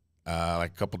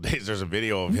 Like a couple days, there's a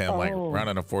video of him like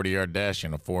running a 40-yard dash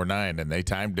in a 4.9, and they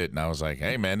timed it, and I was like,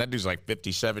 hey, man, that dude's like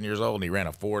 57 years old, and he ran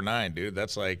a 4.9, dude.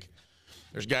 That's like,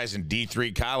 there's guys in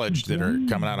D3 college that are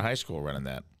coming out of high school running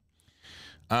that.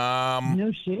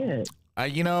 No shit.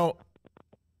 The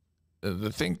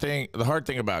hard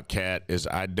thing about Cat is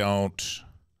I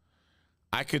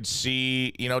could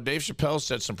see, Dave Chappelle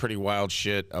said some pretty wild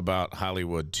shit about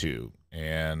Hollywood too.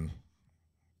 And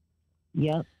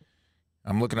yep.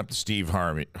 I'm looking up the Steve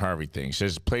Harvey thing. It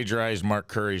says plagiarized Mark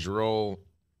Curry's role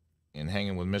in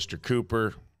Hanging with Mr.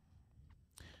 Cooper.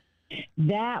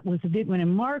 That was a big one.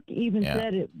 And Mark even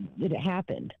said that it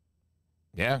happened.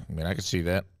 Yeah, I mean, I could see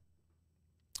that.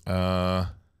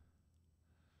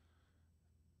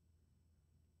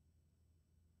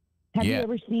 Have you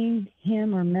ever seen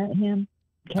him or met him?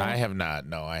 Kat? I have not.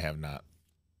 No, I have not.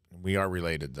 We are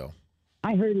related, though.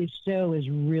 I heard his show is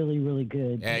really, really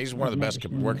good. Yeah, he's one of the best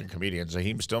working comedians.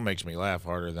 He still makes me laugh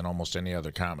harder than almost any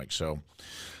other comic. So,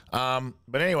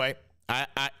 but anyway,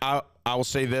 I will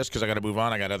say this because I got to move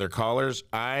on. I got other callers.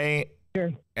 I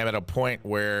am at a point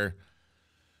where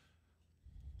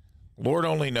Lord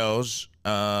only knows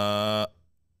where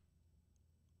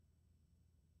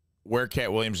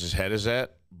Cat Williams' head is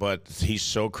at. But he's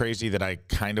so crazy that I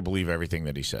kind of believe everything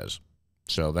that he says.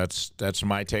 So that's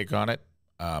my take on it.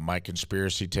 My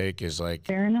conspiracy take is like,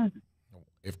 fair enough.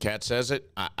 If Cat says it,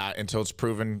 I until it's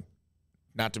proven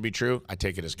not to be true, I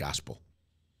take it as gospel.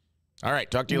 All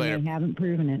right, talk to you later. I haven't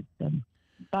proven it. So.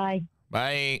 Bye.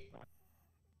 Bye.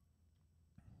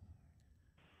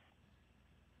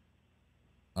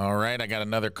 All right, I got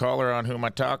another caller on. Who am I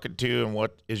talking to, and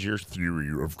what is your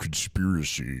theory of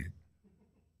conspiracy?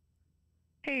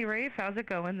 Hey, Rafe, how's it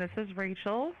going? This is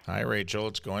Rachel. Hi, Rachel.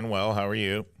 It's going well. How are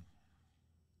you?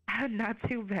 Not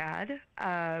too bad.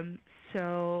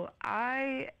 So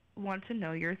I want to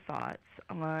know your thoughts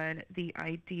on the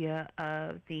idea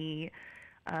of the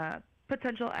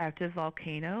potential active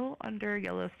volcano under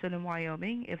Yellowstone in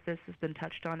Wyoming. If this has been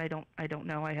touched on, I don't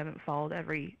know. I haven't followed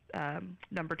every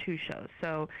number 2 show.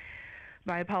 So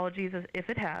my apologies if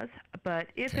it has. But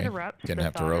if it erupts, didn't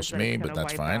have to roast me, but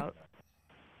that's fine.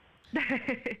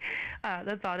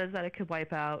 The thought is that it could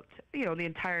wipe out, the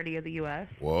entirety of the U.S.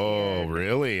 Whoa,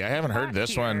 really? I haven't heard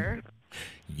this one.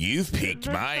 You've piqued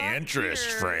my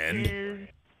interest, friend.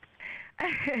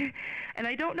 And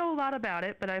I don't know a lot about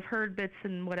it, but I've heard bits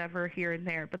and whatever here and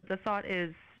there. But the thought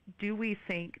is, do we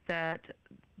think that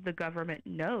the government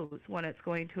knows when it's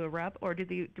going to erupt, or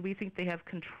do we think they have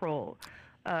control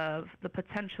of the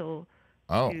potential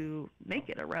to make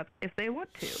it erupt if they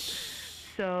want to?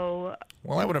 So,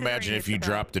 well, I would imagine if you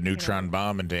dropped a neutron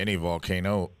bomb into any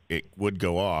volcano, it would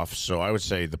go off. So I would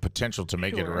say the potential to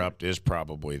make it erupt is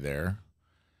probably there.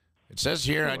 It says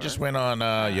here, I just went on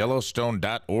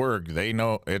Yellowstone.org. They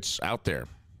know it's out there.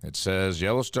 It says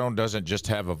Yellowstone doesn't just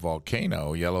have a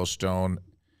volcano. Yellowstone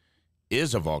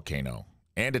is a volcano,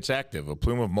 and it's active. A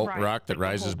plume of molten rock that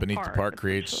rises beneath the park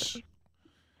creates...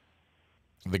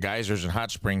 The geysers and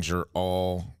hot springs are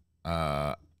all...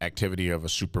 activity of a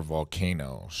super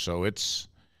volcano. So it's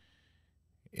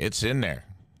in there,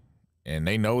 and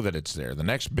they know that it's there. The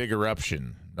next big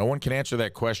eruption, no one can answer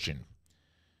that question,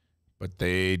 but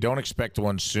they don't expect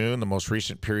one soon. The most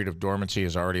recent period of dormancy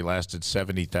has already lasted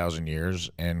 70,000 years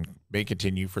and may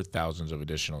continue for thousands of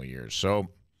additional years. So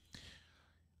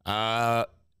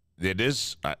it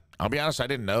is, I'll be honest, I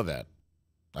didn't know that.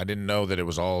 I didn't know that it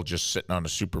was all just sitting on a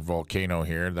super volcano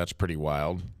here. That's pretty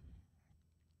wild.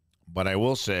 But I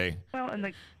will say, Well,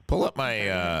 and pull up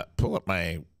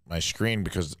my screen,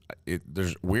 because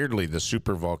there's weirdly the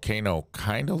super volcano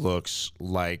kind of looks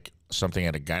like something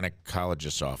at a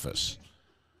gynecologist's office.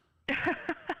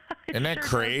 Isn't that sure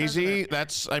crazy?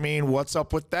 I mean, what's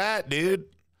up with that, dude?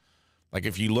 Like,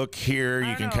 if you look here,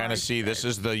 you can kind of see this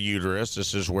is the uterus.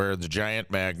 This is where the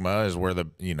giant magma is, where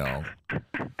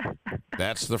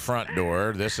that's the front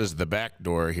door. This is the back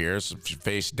door here. So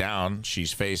face down.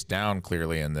 She's face down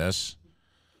clearly in this.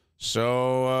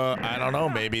 So I don't know.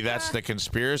 Maybe that's the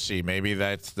conspiracy. Maybe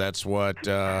that's what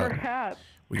perhaps.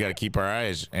 we got to keep our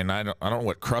eyes. And I don't know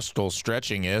what crustal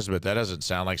stretching is, but that doesn't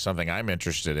sound like something I'm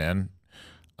interested in.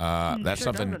 That's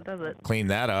sure something. does it? Clean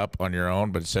that up on your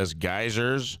own. But it says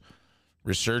geysers,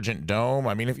 resurgent dome.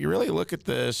 I mean, if you really look at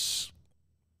this,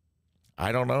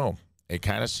 I don't know. It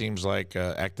kind of seems like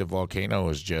active volcano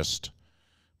is just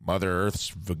Mother Earth's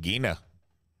vagina.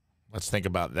 Let's think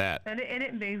about that. And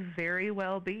it may very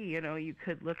well be. You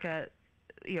could look at,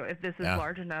 if this is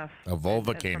large enough, a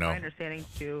volcano, from my understanding,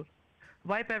 to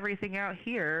wipe everything out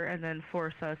here and then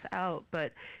force us out.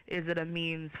 But is it a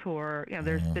means for,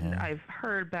 there's been, I've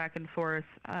heard back and forth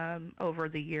over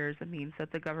the years, a means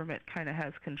that the government kind of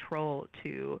has control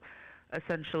to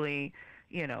essentially,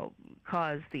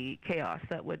 cause the chaos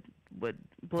that would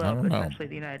blow up essentially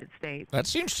the United States. That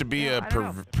seems to be a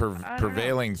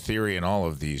prevailing theory in all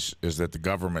of these, is that the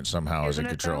government somehow is in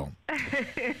control.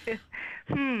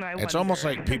 It's almost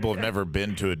like people have never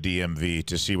been to a DMV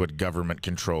to see what government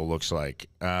control looks like.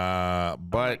 But oh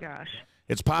my gosh.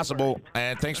 It's possible.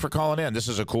 And thanks for calling in. This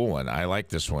is a cool one. I like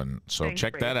this one. So Thanks,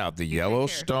 check that out. The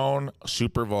Yellowstone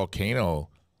super volcano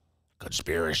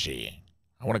conspiracy.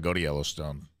 I want to go to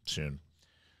Yellowstone soon.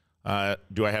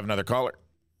 Do I have another caller?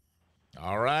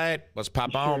 All right, let's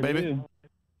pop on, baby. Do.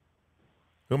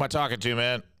 Who am I talking to,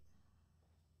 man?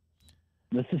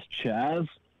 This is Chaz.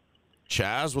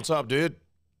 Chaz, what's up, dude?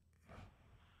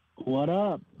 What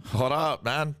up? What up,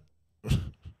 man?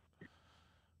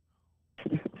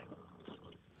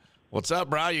 What's up,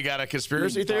 bro? You got a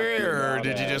conspiracy theory, or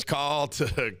did you just call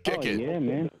to kick it? Yeah,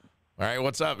 man. All right,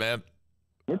 what's up, man?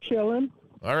 We're chilling.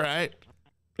 All right.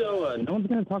 So, no one's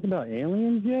going to talk about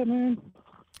aliens yet, man?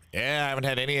 Yeah, I haven't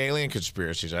had any alien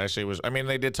conspiracies.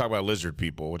 They did talk about lizard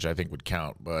people, which I think would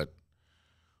count, but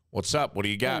what's up? What do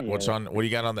you got? What do you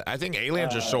got on the? I think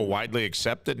aliens are so widely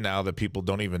accepted now that people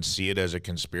don't even see it as a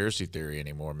conspiracy theory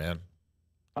anymore, man.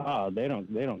 Oh, they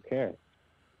don't care.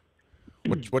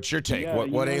 What's your take?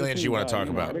 What aliens do you want to talk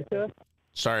about?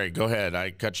 Sorry, go ahead.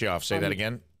 I cut you off. Say that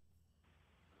again.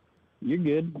 You're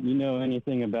good. You know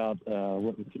anything about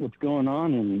what's going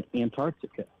on in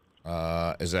Antarctica?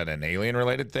 Is that an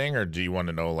alien-related thing, or do you want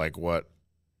to know like what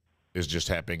is just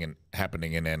happening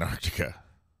in Antarctica?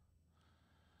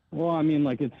 Well, I mean,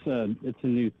 like it's a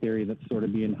new theory that's sort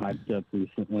of being hyped up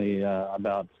recently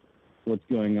about what's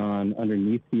going on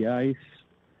underneath the ice.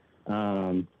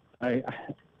 I'm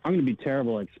going to be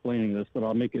terrible at explaining this, but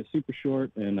I'll make it super short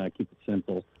and keep it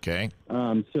simple. Okay.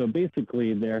 So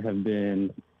basically, there have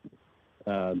been,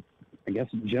 I guess,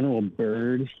 General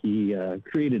Byrd. He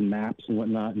created maps and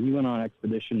whatnot, and he went on an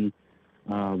expedition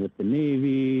with the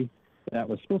Navy that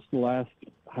was supposed to last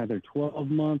either 12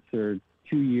 months or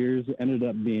 2 years. It ended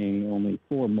up being only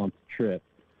a 4-month trip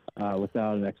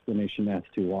without an explanation as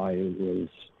to why it was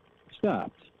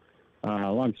stopped.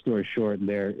 Long story short,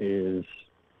 there is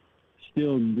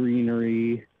still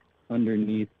greenery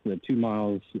underneath the 2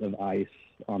 miles of ice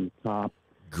on the top.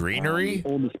 Greenery?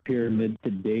 Oldest pyramid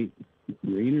to date.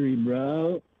 Greenery,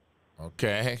 bro.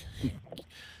 Okay.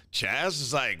 Chaz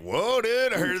is like, whoa,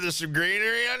 dude, I heard there's some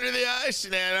greenery under the ice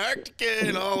in Antarctica,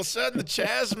 and all of a sudden the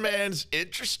Chaz man's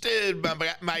interested,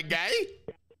 my guy.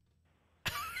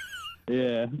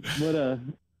 Yeah, but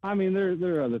I mean, there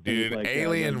are other things, dude, like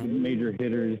alien major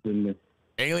hitters and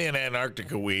alien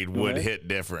Antarctica weed would hit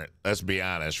different. Let's be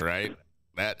honest, right?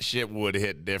 That shit would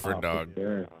hit different, dog.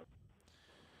 Sure.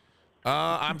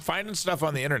 I'm finding stuff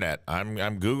on the internet. I'm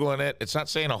Googling it. It's not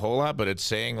saying a whole lot, but it's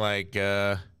saying like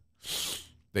that.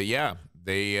 Yeah,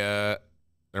 there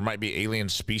might be alien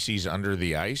species under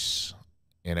the ice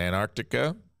in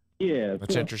Antarctica. Yeah,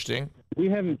 that's interesting. We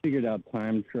haven't figured out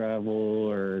time travel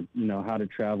or how to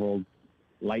travel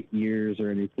light years or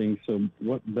anything. So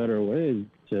what better way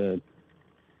to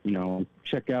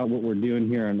check out what we're doing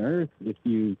here on Earth if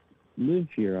you live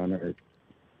here on Earth?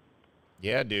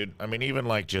 Yeah, dude. I mean, even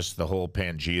like just the whole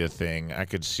Pangea thing, I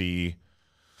could see,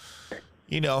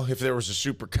 if there was a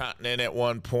supercontinent at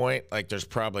one point, like there's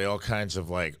probably all kinds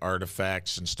of like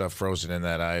artifacts and stuff frozen in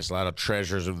that ice, a lot of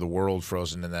treasures of the world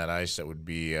frozen in that ice that would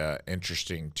be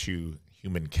interesting to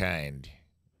humankind.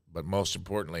 But most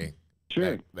importantly,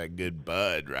 Sure. that good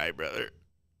bud, right, brother?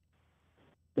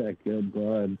 That good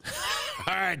bud.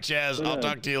 All right, Chaz. I'll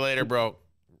talk to you later, bro.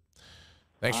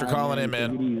 Thanks for calling in,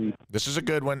 man. This is a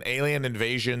good one. Alien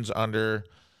invasions under.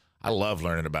 I love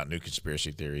learning about new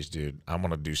conspiracy theories, dude. I'm going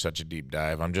to do such a deep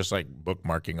dive. I'm just like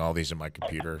bookmarking all these in my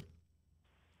computer.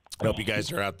 I hope you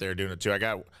guys are out there doing it too. I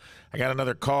got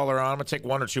another caller on. I'm going to take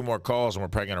one or two more calls, and we're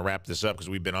probably going to wrap this up because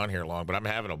we've been on here long, but I'm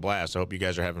having a blast. I hope you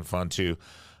guys are having fun too.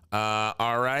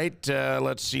 All right.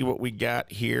 Let's see what we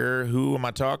got here. Who am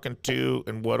I talking to,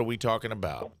 and what are we talking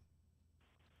about?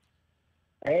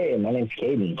 Hey, my name's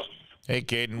Caden. Hey,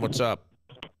 Caden, what's up?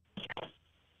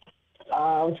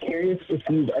 I was curious if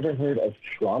you've ever heard of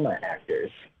trauma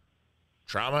actors.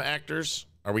 Trauma actors?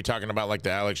 Are we talking about like the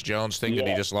Alex Jones thing that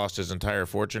he just lost his entire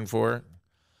fortune for?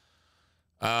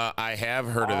 I have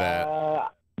heard of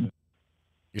that.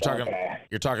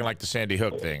 You're talking like the Sandy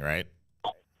Hook thing, right?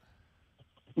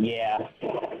 Yeah.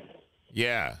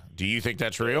 Yeah. Do you think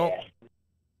that's real?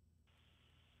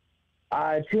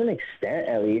 To an extent,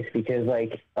 at least, because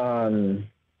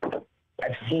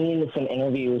I've seen some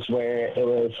interviews where it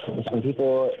was some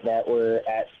people that were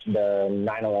at the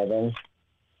 9/11.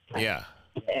 Yeah.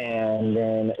 And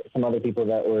then some other people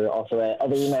that were also at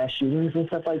other mass shootings and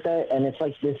stuff like that. And it's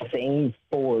like the same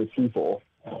 4 people.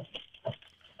 And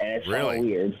it's really kind of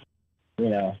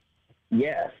weird,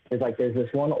 Yeah. It's like there's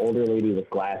this one older lady with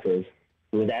glasses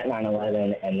who was at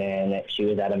 9/11, and then she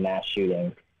was at a mass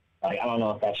shooting. Like, I don't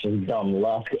know if that's just dumb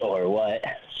luck or what.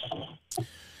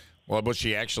 Well, was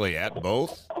she actually at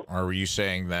both? Or were you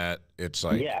saying that it's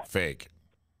like fake?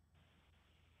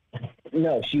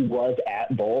 No, she was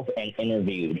at both and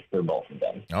interviewed for both of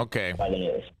them. Okay. By the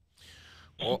news.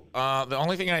 Well, the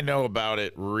only thing I know about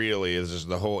it really is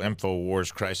the whole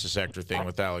InfoWars crisis actor thing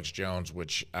with Alex Jones,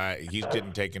 which he's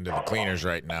getting taken to the cleaners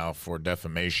right now for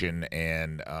defamation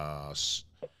and I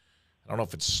don't know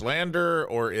if it's slander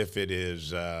or if it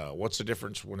is what's the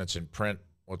difference when it's in print?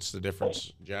 What's the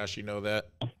difference, Josh? You know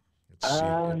that?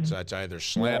 It's either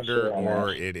slander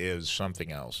or it is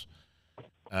something else.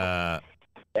 What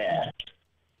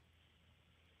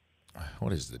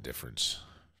is the difference?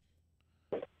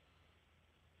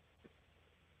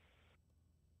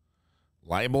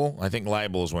 Libel? I think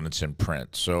libel is when it's in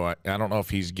print. So I don't know if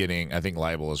he's getting, I think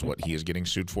libel is what he is getting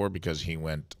sued for because he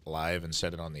went live and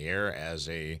said it on the air as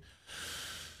a,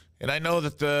 and I know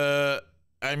that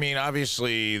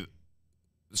obviously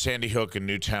Sandy Hook and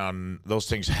Newtown, those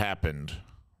things happened.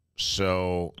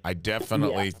 So I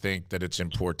definitely think that it's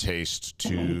in poor taste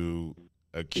to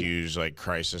accuse like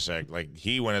crisis act. Like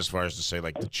he went as far as to say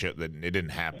like that it didn't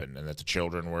happen and that the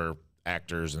children were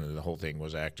actors and the whole thing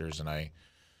was actors. And I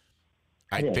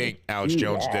think Alex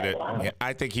Jones did it.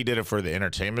 I think he did it for the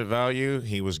entertainment value.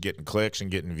 He was getting clicks and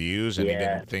getting views, and he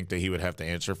didn't think that he would have to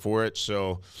answer for it.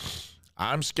 So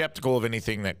I'm skeptical of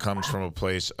anything that comes from a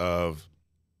place of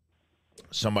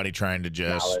somebody trying to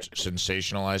just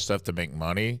sensationalize stuff to make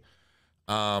money.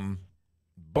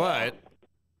 But,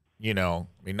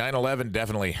 9/11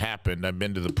 definitely happened. I've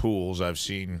been to the pools. I've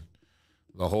seen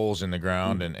the holes in the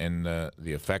ground and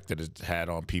the effect that it's had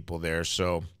on people there.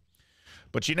 So,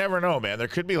 but you never know, man. There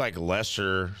could be like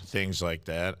lesser things like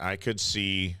that. I could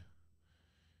see,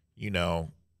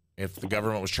 if the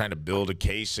government was trying to build a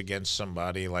case against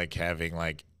somebody, like having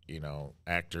like,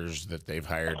 actors that they've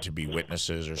hired to be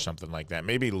witnesses or something like that.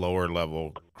 Maybe lower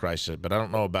level crisis, but I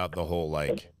don't know about the whole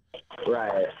like.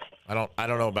 Right. I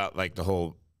don't know about like the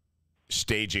whole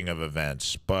staging of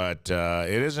events, but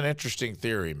it is an interesting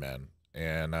theory, man.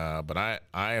 And but I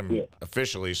am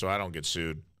officially, so I don't get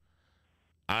sued.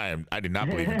 I do not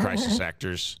believe in crisis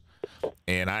actors,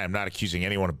 and I am not accusing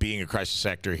anyone of being a crisis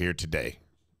actor here today.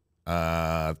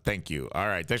 Thank you. All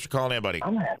right, thanks for calling in, buddy.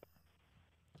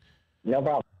 No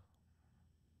problem.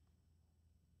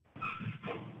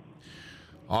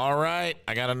 All right,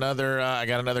 I got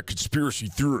another conspiracy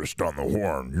theorist on the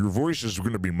horn. Your voice is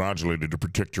going to be modulated to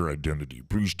protect your identity.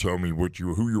 Please tell me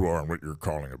who you are and what you're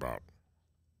calling about.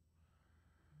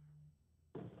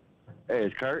 Hey,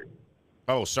 it's Kurt.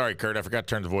 Oh, sorry, Kurt. I forgot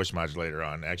to turn the voice modulator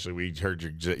on. Actually, we heard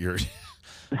your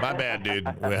my bad, dude.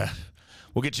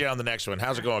 We'll get you on the next one.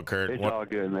 How's it going, Kurt? It's all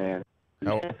good, man.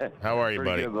 How are you,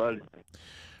 buddy? Good, bud.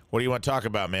 What do you want to talk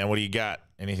about, man? What do you got?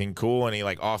 Anything cool? Any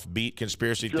like offbeat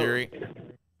conspiracy theory?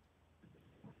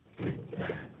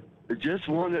 Just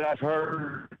one that I've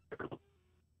heard.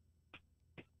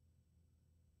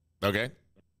 Okay.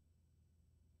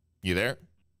 You there?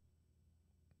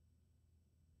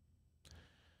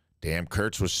 Damn,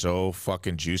 Kurtz was so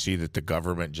fucking juicy that the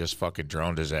government just fucking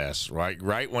droned his ass.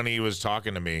 Right when he was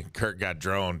talking to me, Kurt got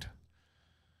droned.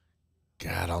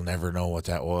 God, I'll never know what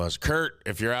that was. Kurt,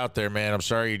 if you're out there, man, I'm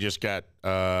sorry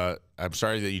I'm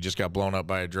sorry that you just got blown up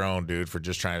by a drone, dude, for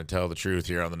just trying to tell the truth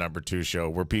here on the number 2 show,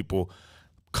 where people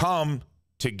come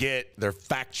to get their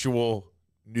factual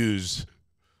news.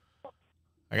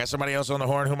 I got somebody else on the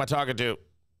horn. Who am I talking to?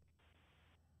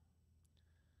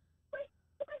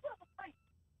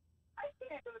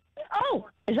 Oh,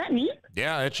 is that me?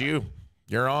 Yeah, it's you.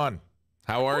 You're on.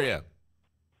 How are you?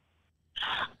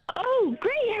 Oh,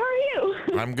 great. How are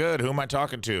you? I'm good. Who am I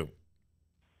talking to?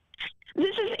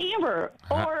 This is Amber,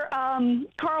 or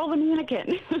Carl the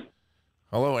Mannequin.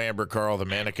 Hello, Amber, Carl the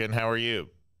Mannequin. How are you?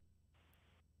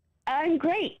 I'm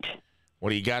great. What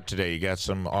do you got today? You got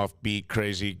some offbeat,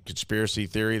 crazy conspiracy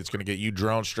theory that's going to get you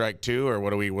drone strike too, or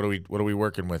what are we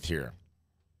working with here?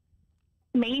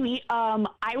 Maybe.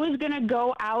 I was going to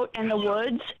go out in the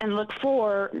woods and look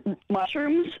for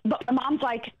mushrooms, but my mom's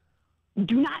like,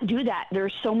 do not do that.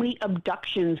 There's so many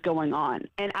abductions going on.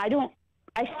 And I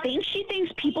think she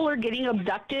thinks people are getting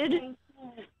abducted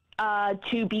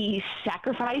to be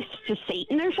sacrificed to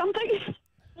Satan or something.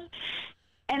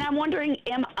 And I'm wondering,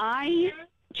 am I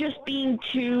just being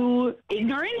too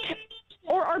ignorant,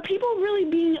 or are people really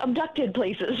being abducted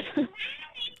places?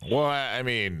 Well, I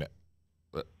mean,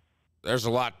 there's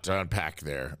a lot to unpack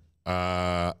there.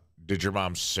 Did your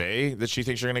mom say that she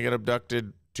thinks you're going to get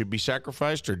abducted to be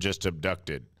sacrificed, or just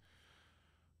abducted?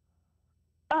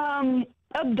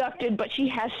 Abducted, but she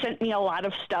has sent me a lot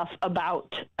of stuff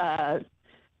about the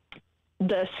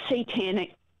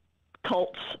satanic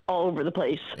cults all over the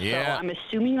place. Yeah. So I'm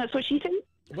assuming that's what she thinks.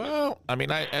 Well, I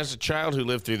mean, as a child who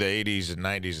lived through the 80s and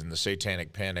 90s and the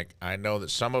satanic panic, I know that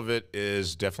some of it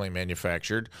is definitely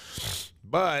manufactured.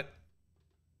 But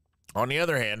on the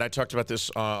other hand, I talked about this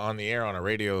on the air on a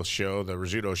radio show, the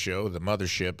Rizzuto Show, the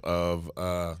mothership of,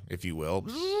 if you will,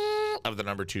 of the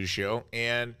number 2 show.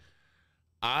 And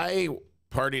I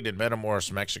partied in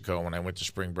Matamoros, Mexico when I went to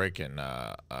spring break in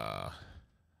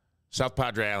South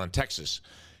Padre Island, Texas.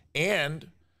 And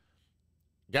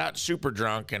got super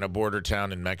drunk in a border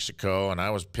town in Mexico, and I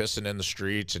was pissing in the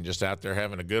streets and just out there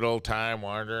having a good old time,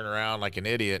 wandering around like an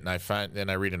idiot. And then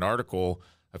I read an article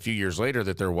a few years later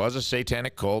that there was a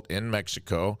satanic cult in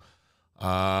Mexico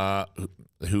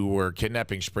who were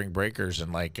kidnapping spring breakers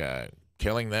and like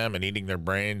killing them and eating their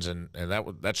brains, and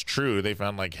that's true. They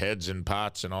found like heads in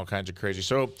pots and all kinds of crazy.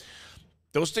 So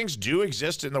those things do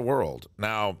exist in the world.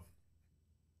 Now,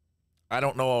 I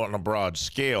don't know on a broad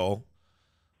scale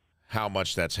how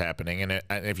much that's happening. And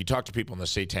if you talk to people in the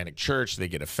Satanic Church, they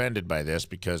get offended by this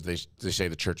because they say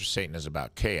the Church of Satan is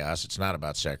about chaos. It's not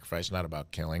about sacrifice, not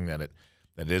about killing, that it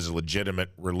is a legitimate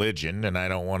religion. And I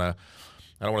don't want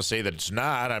to say that it's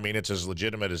not. I mean, it's as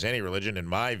legitimate as any religion in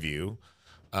my view.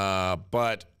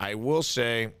 But I will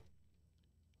say,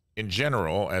 in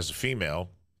general, as a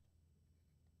female,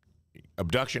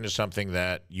 abduction is something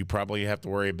that you probably have to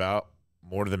worry about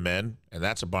more than men, and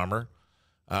that's a bummer.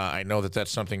 I know that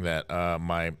that's something that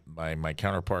my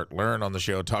counterpart Learn on the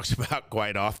show talks about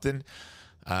quite often,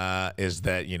 is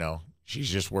that, you know, she's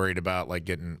just worried about like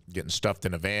getting stuffed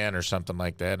in a van or something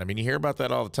like that. I mean, you hear about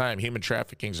that all the time. Human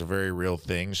trafficking is a very real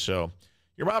thing. So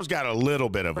your mom's got a little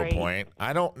bit of a point.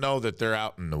 I don't know that they're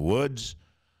out in the woods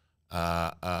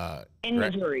in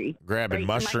Missouri grabbing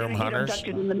mushroom hunters.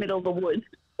 Abducted in the middle of the woods.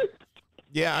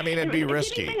 Yeah, I mean, it'd be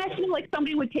risky. I feel like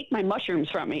somebody would take my mushrooms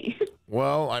from me.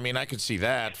 Well, I mean, I could see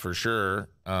that for sure.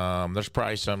 There's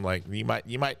probably some, like, you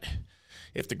might,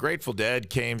 if the Grateful Dead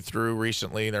came through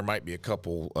recently, there might be a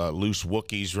couple loose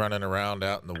Wookiees running around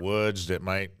out in the woods that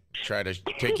might try to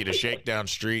take you to Shakedown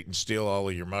Street and steal all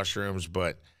of your mushrooms.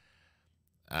 But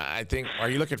I think, are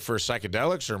you looking for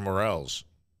psychedelics or morels?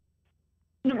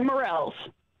 Morels.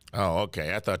 Oh,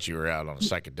 okay. I thought you were out on a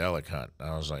psychedelic hunt.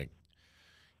 I was like,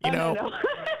 you know.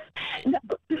 No.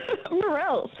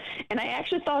 Morels. And I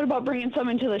actually thought about bringing some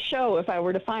into the show if I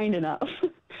were to find enough.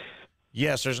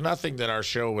 Yes, there's nothing that our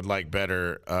show would like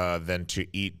better than to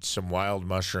eat some wild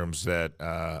mushrooms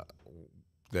that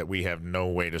we have no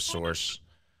way to source.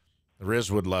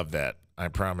 Riz would love that. I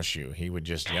promise you. He would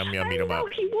just yum eat them up.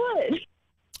 He would.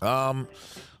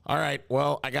 All right.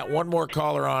 Well, I got one more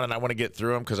caller on, and I want to get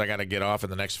through them because I got to get off in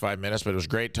the next 5 minutes. But it was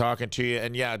great talking to you.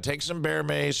 And yeah, take some bear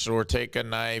mace or take a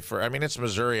knife. Or I mean, it's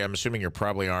Missouri. I'm assuming you're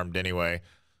probably armed anyway.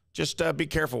 Just be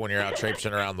careful when you're out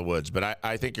traipsing around the woods. But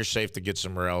I think you're safe to get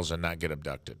some morels and not get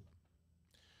abducted.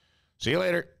 See you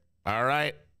later. All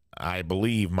right. I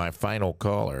believe my final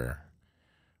caller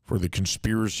for the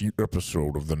conspiracy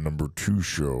episode of the number 2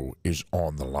 show is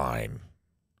on the line.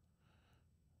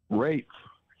 Rafe.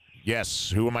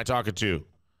 Yes. Who am I talking to?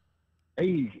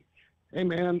 Hey,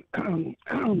 man.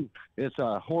 It's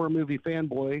a horror movie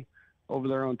fanboy over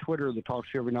there on Twitter that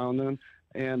talks to you every now and then.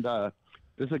 And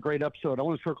this is a great episode. I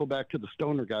want to circle back to the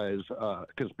Stoner Guys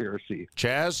conspiracy.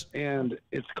 Chaz? And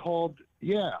it's called,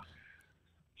 yeah.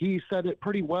 He said it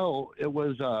pretty well. It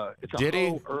was it's a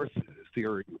hollow Earth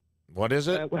theory. What is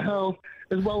it? Well,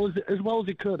 as well as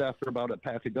he could after about a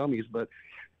pack of gummies, but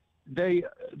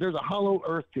there's a hollow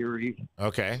Earth theory.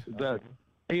 Okay. That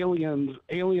aliens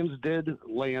did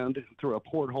land through a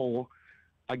porthole,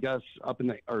 I guess,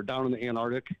 down in the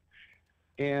Antarctic.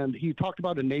 And he talked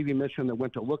about a Navy mission that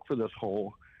went to look for this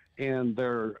hole, and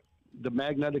the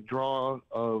magnetic draw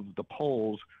of the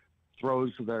poles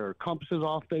throws their compasses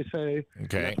off, they say. Okay. And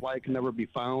that's why it can never be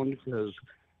found, because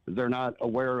they're not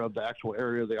aware of the actual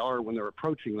area they are when they're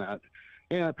approaching that.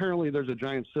 And apparently there's a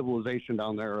giant civilization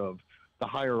down there of the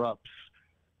higher ups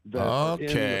that are in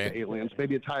with the aliens.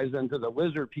 Maybe it ties into the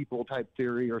lizard people type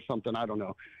theory or something. I don't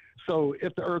know. So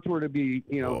if the Earth were to be,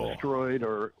 destroyed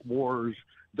or wars,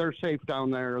 they're safe down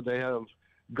there. They have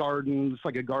gardens,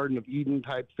 like a Garden of Eden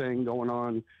type thing going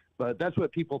on. But that's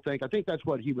what people think. I think that's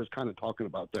what he was kind of talking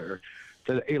about there.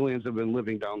 The aliens have been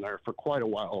living down there for quite a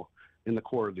while in the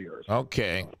core of the Earth.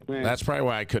 Okay. That's probably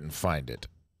why I couldn't find it.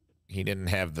 He didn't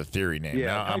have the theory name. Yeah,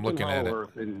 now I'm looking at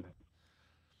it.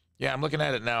 Yeah, I'm looking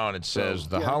at it now, and it says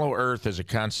the hollow Earth is a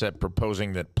concept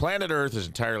proposing that planet Earth is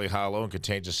entirely hollow and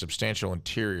contains a substantial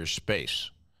interior space.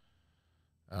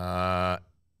 Okay.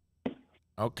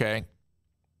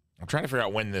 I'm trying to figure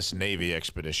out when this Navy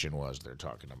expedition was they're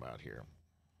talking about here.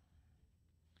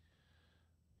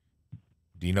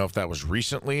 Do you know if that was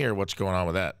recently or what's going on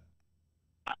with that?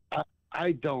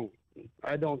 I don't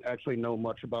actually know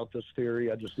much about this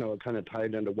theory. I just know it kind of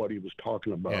tied into what he was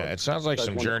talking about. Yeah, it sounds like So I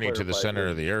some just wanted journey to the clarify center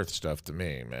that. of the Earth stuff to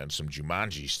me, man. Some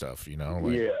Jumanji stuff,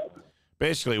 Like, Yeah.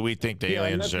 Basically, we think the Yeah, and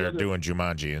aliens that's the are other- doing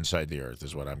Jumanji inside the Earth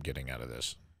is what I'm getting out of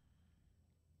this.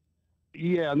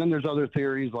 Yeah, and then there's other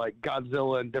theories like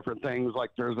Godzilla and different things.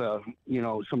 Like there's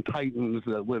some Titans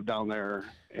that live down there,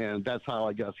 and that's how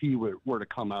I guess he were to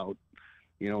come out,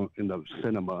 in the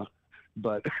cinema.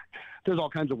 But there's all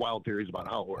kinds of wild theories about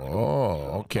how it works.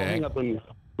 Oh, okay. I'll hang up and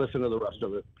listen to the rest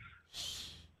of it.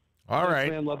 All Thanks,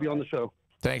 right. man. Love you on the show.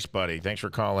 Thanks, buddy. Thanks for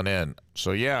calling in.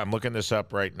 So, yeah, I'm looking this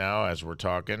up right now as we're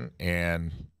talking,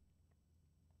 and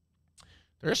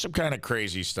there's some kind of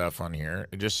crazy stuff on here.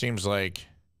 It just seems like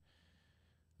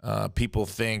people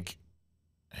think,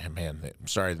 man, I'm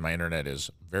sorry, my internet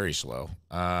is very slow.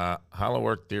 Hollow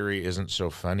Earth theory isn't so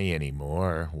funny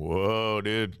anymore. Whoa,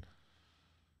 dude.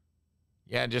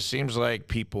 Yeah, it just seems like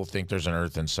people think there's an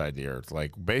Earth inside the Earth.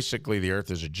 Like, basically, the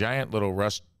Earth is a giant little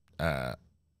Russian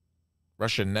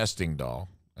nesting doll,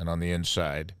 and on the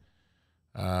inside,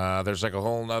 there's like a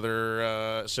whole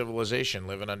nother civilization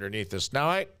living underneath this. Now,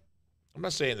 I'm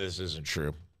not saying this isn't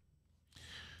true.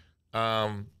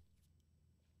 That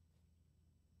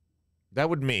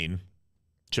would mean,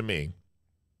 to me,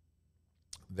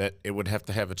 that it would have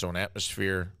to have its own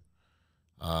atmosphere,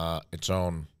 its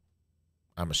own,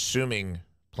 I'm assuming,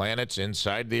 planets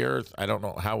inside the Earth. I don't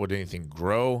know, how would anything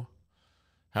grow?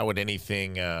 How would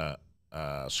anything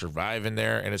survive in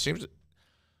there? And it seems,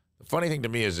 the funny thing to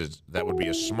me is that would be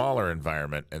a smaller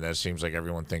environment, and that seems like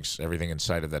everyone thinks everything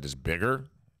inside of that is bigger,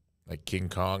 like King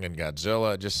Kong and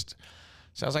Godzilla. Just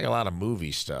sounds like a lot of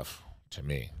movie stuff to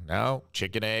me. Now,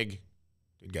 chicken egg.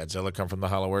 Did Godzilla come from the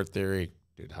Hollow Earth theory?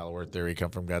 Did Hollow Earth theory come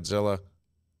from Godzilla?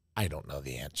 I don't know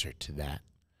the answer to that.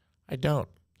 I don't.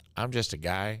 I'm just a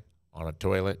guy on a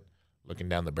toilet looking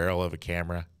down the barrel of a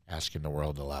camera asking the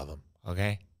world to love him,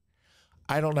 okay?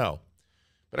 I don't know.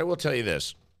 But I will tell you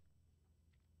this.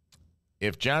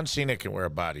 If John Cena can wear a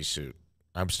bodysuit,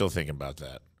 I'm still thinking about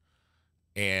that,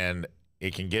 and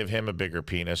it can give him a bigger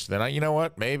penis, then you know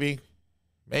what? Maybe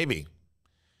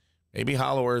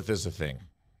Hollow Earth is a thing,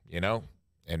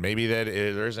 And maybe that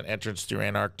there is an entrance through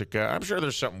Antarctica. I'm sure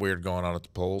there's something weird going on at the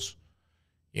poles,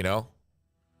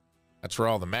 That's where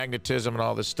all the magnetism and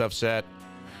all this stuff's at.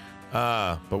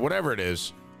 But whatever it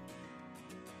is,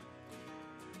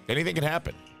 anything can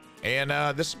happen. And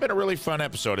this has been a really fun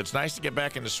episode. It's nice to get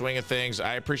back in the swing of things.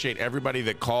 I appreciate everybody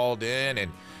that called in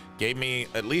and gave me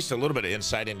at least a little bit of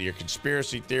insight into your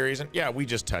conspiracy theories. And yeah, we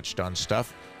just touched on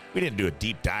stuff. We didn't do a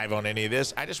deep dive on any of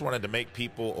this. I just wanted to make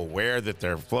people aware that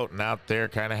they're floating out there,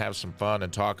 kind of have some fun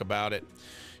and talk about it.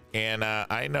 And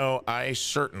I know I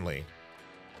certainly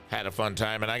had a fun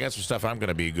time, and I got some stuff I'm going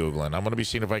to be Googling. I'm going to be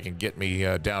seeing if I can get me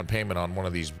a down payment on one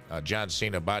of these John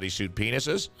Cena bodysuit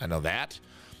penises. I know that.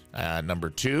 Number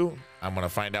 2, I'm going to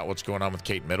find out what's going on with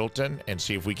Kate Middleton and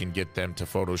see if we can get them to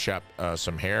Photoshop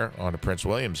some hair onto Prince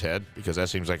William's head, because that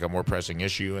seems like a more pressing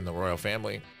issue in the royal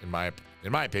family, in my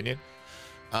opinion.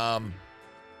 There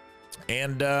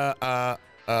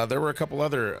were a couple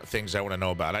other things I want to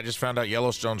know about. I just found out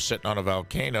Yellowstone's sitting on a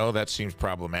volcano. That seems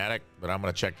problematic, but I'm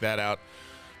going to check that out.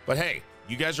 But hey,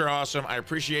 you guys are awesome. I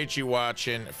appreciate you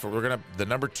watching. The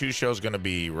number 2 show is going to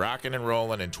be rocking and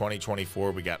rolling in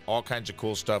 2024. We got all kinds of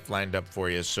cool stuff lined up for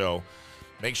you. So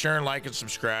make sure and like and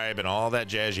subscribe and all that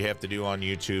jazz you have to do on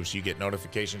YouTube so you get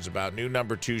notifications about new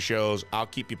number 2 shows. I'll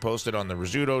keep you posted on the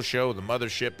Rizzuto Show, the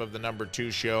mothership of the number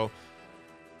 2 show.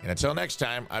 And until next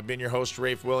time, I've been your host,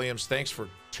 Rafe Williams. Thanks for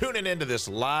tuning into this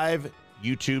live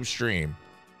YouTube stream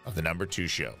of the number 2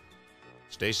 show.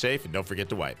 Stay safe and don't forget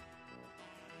to wipe.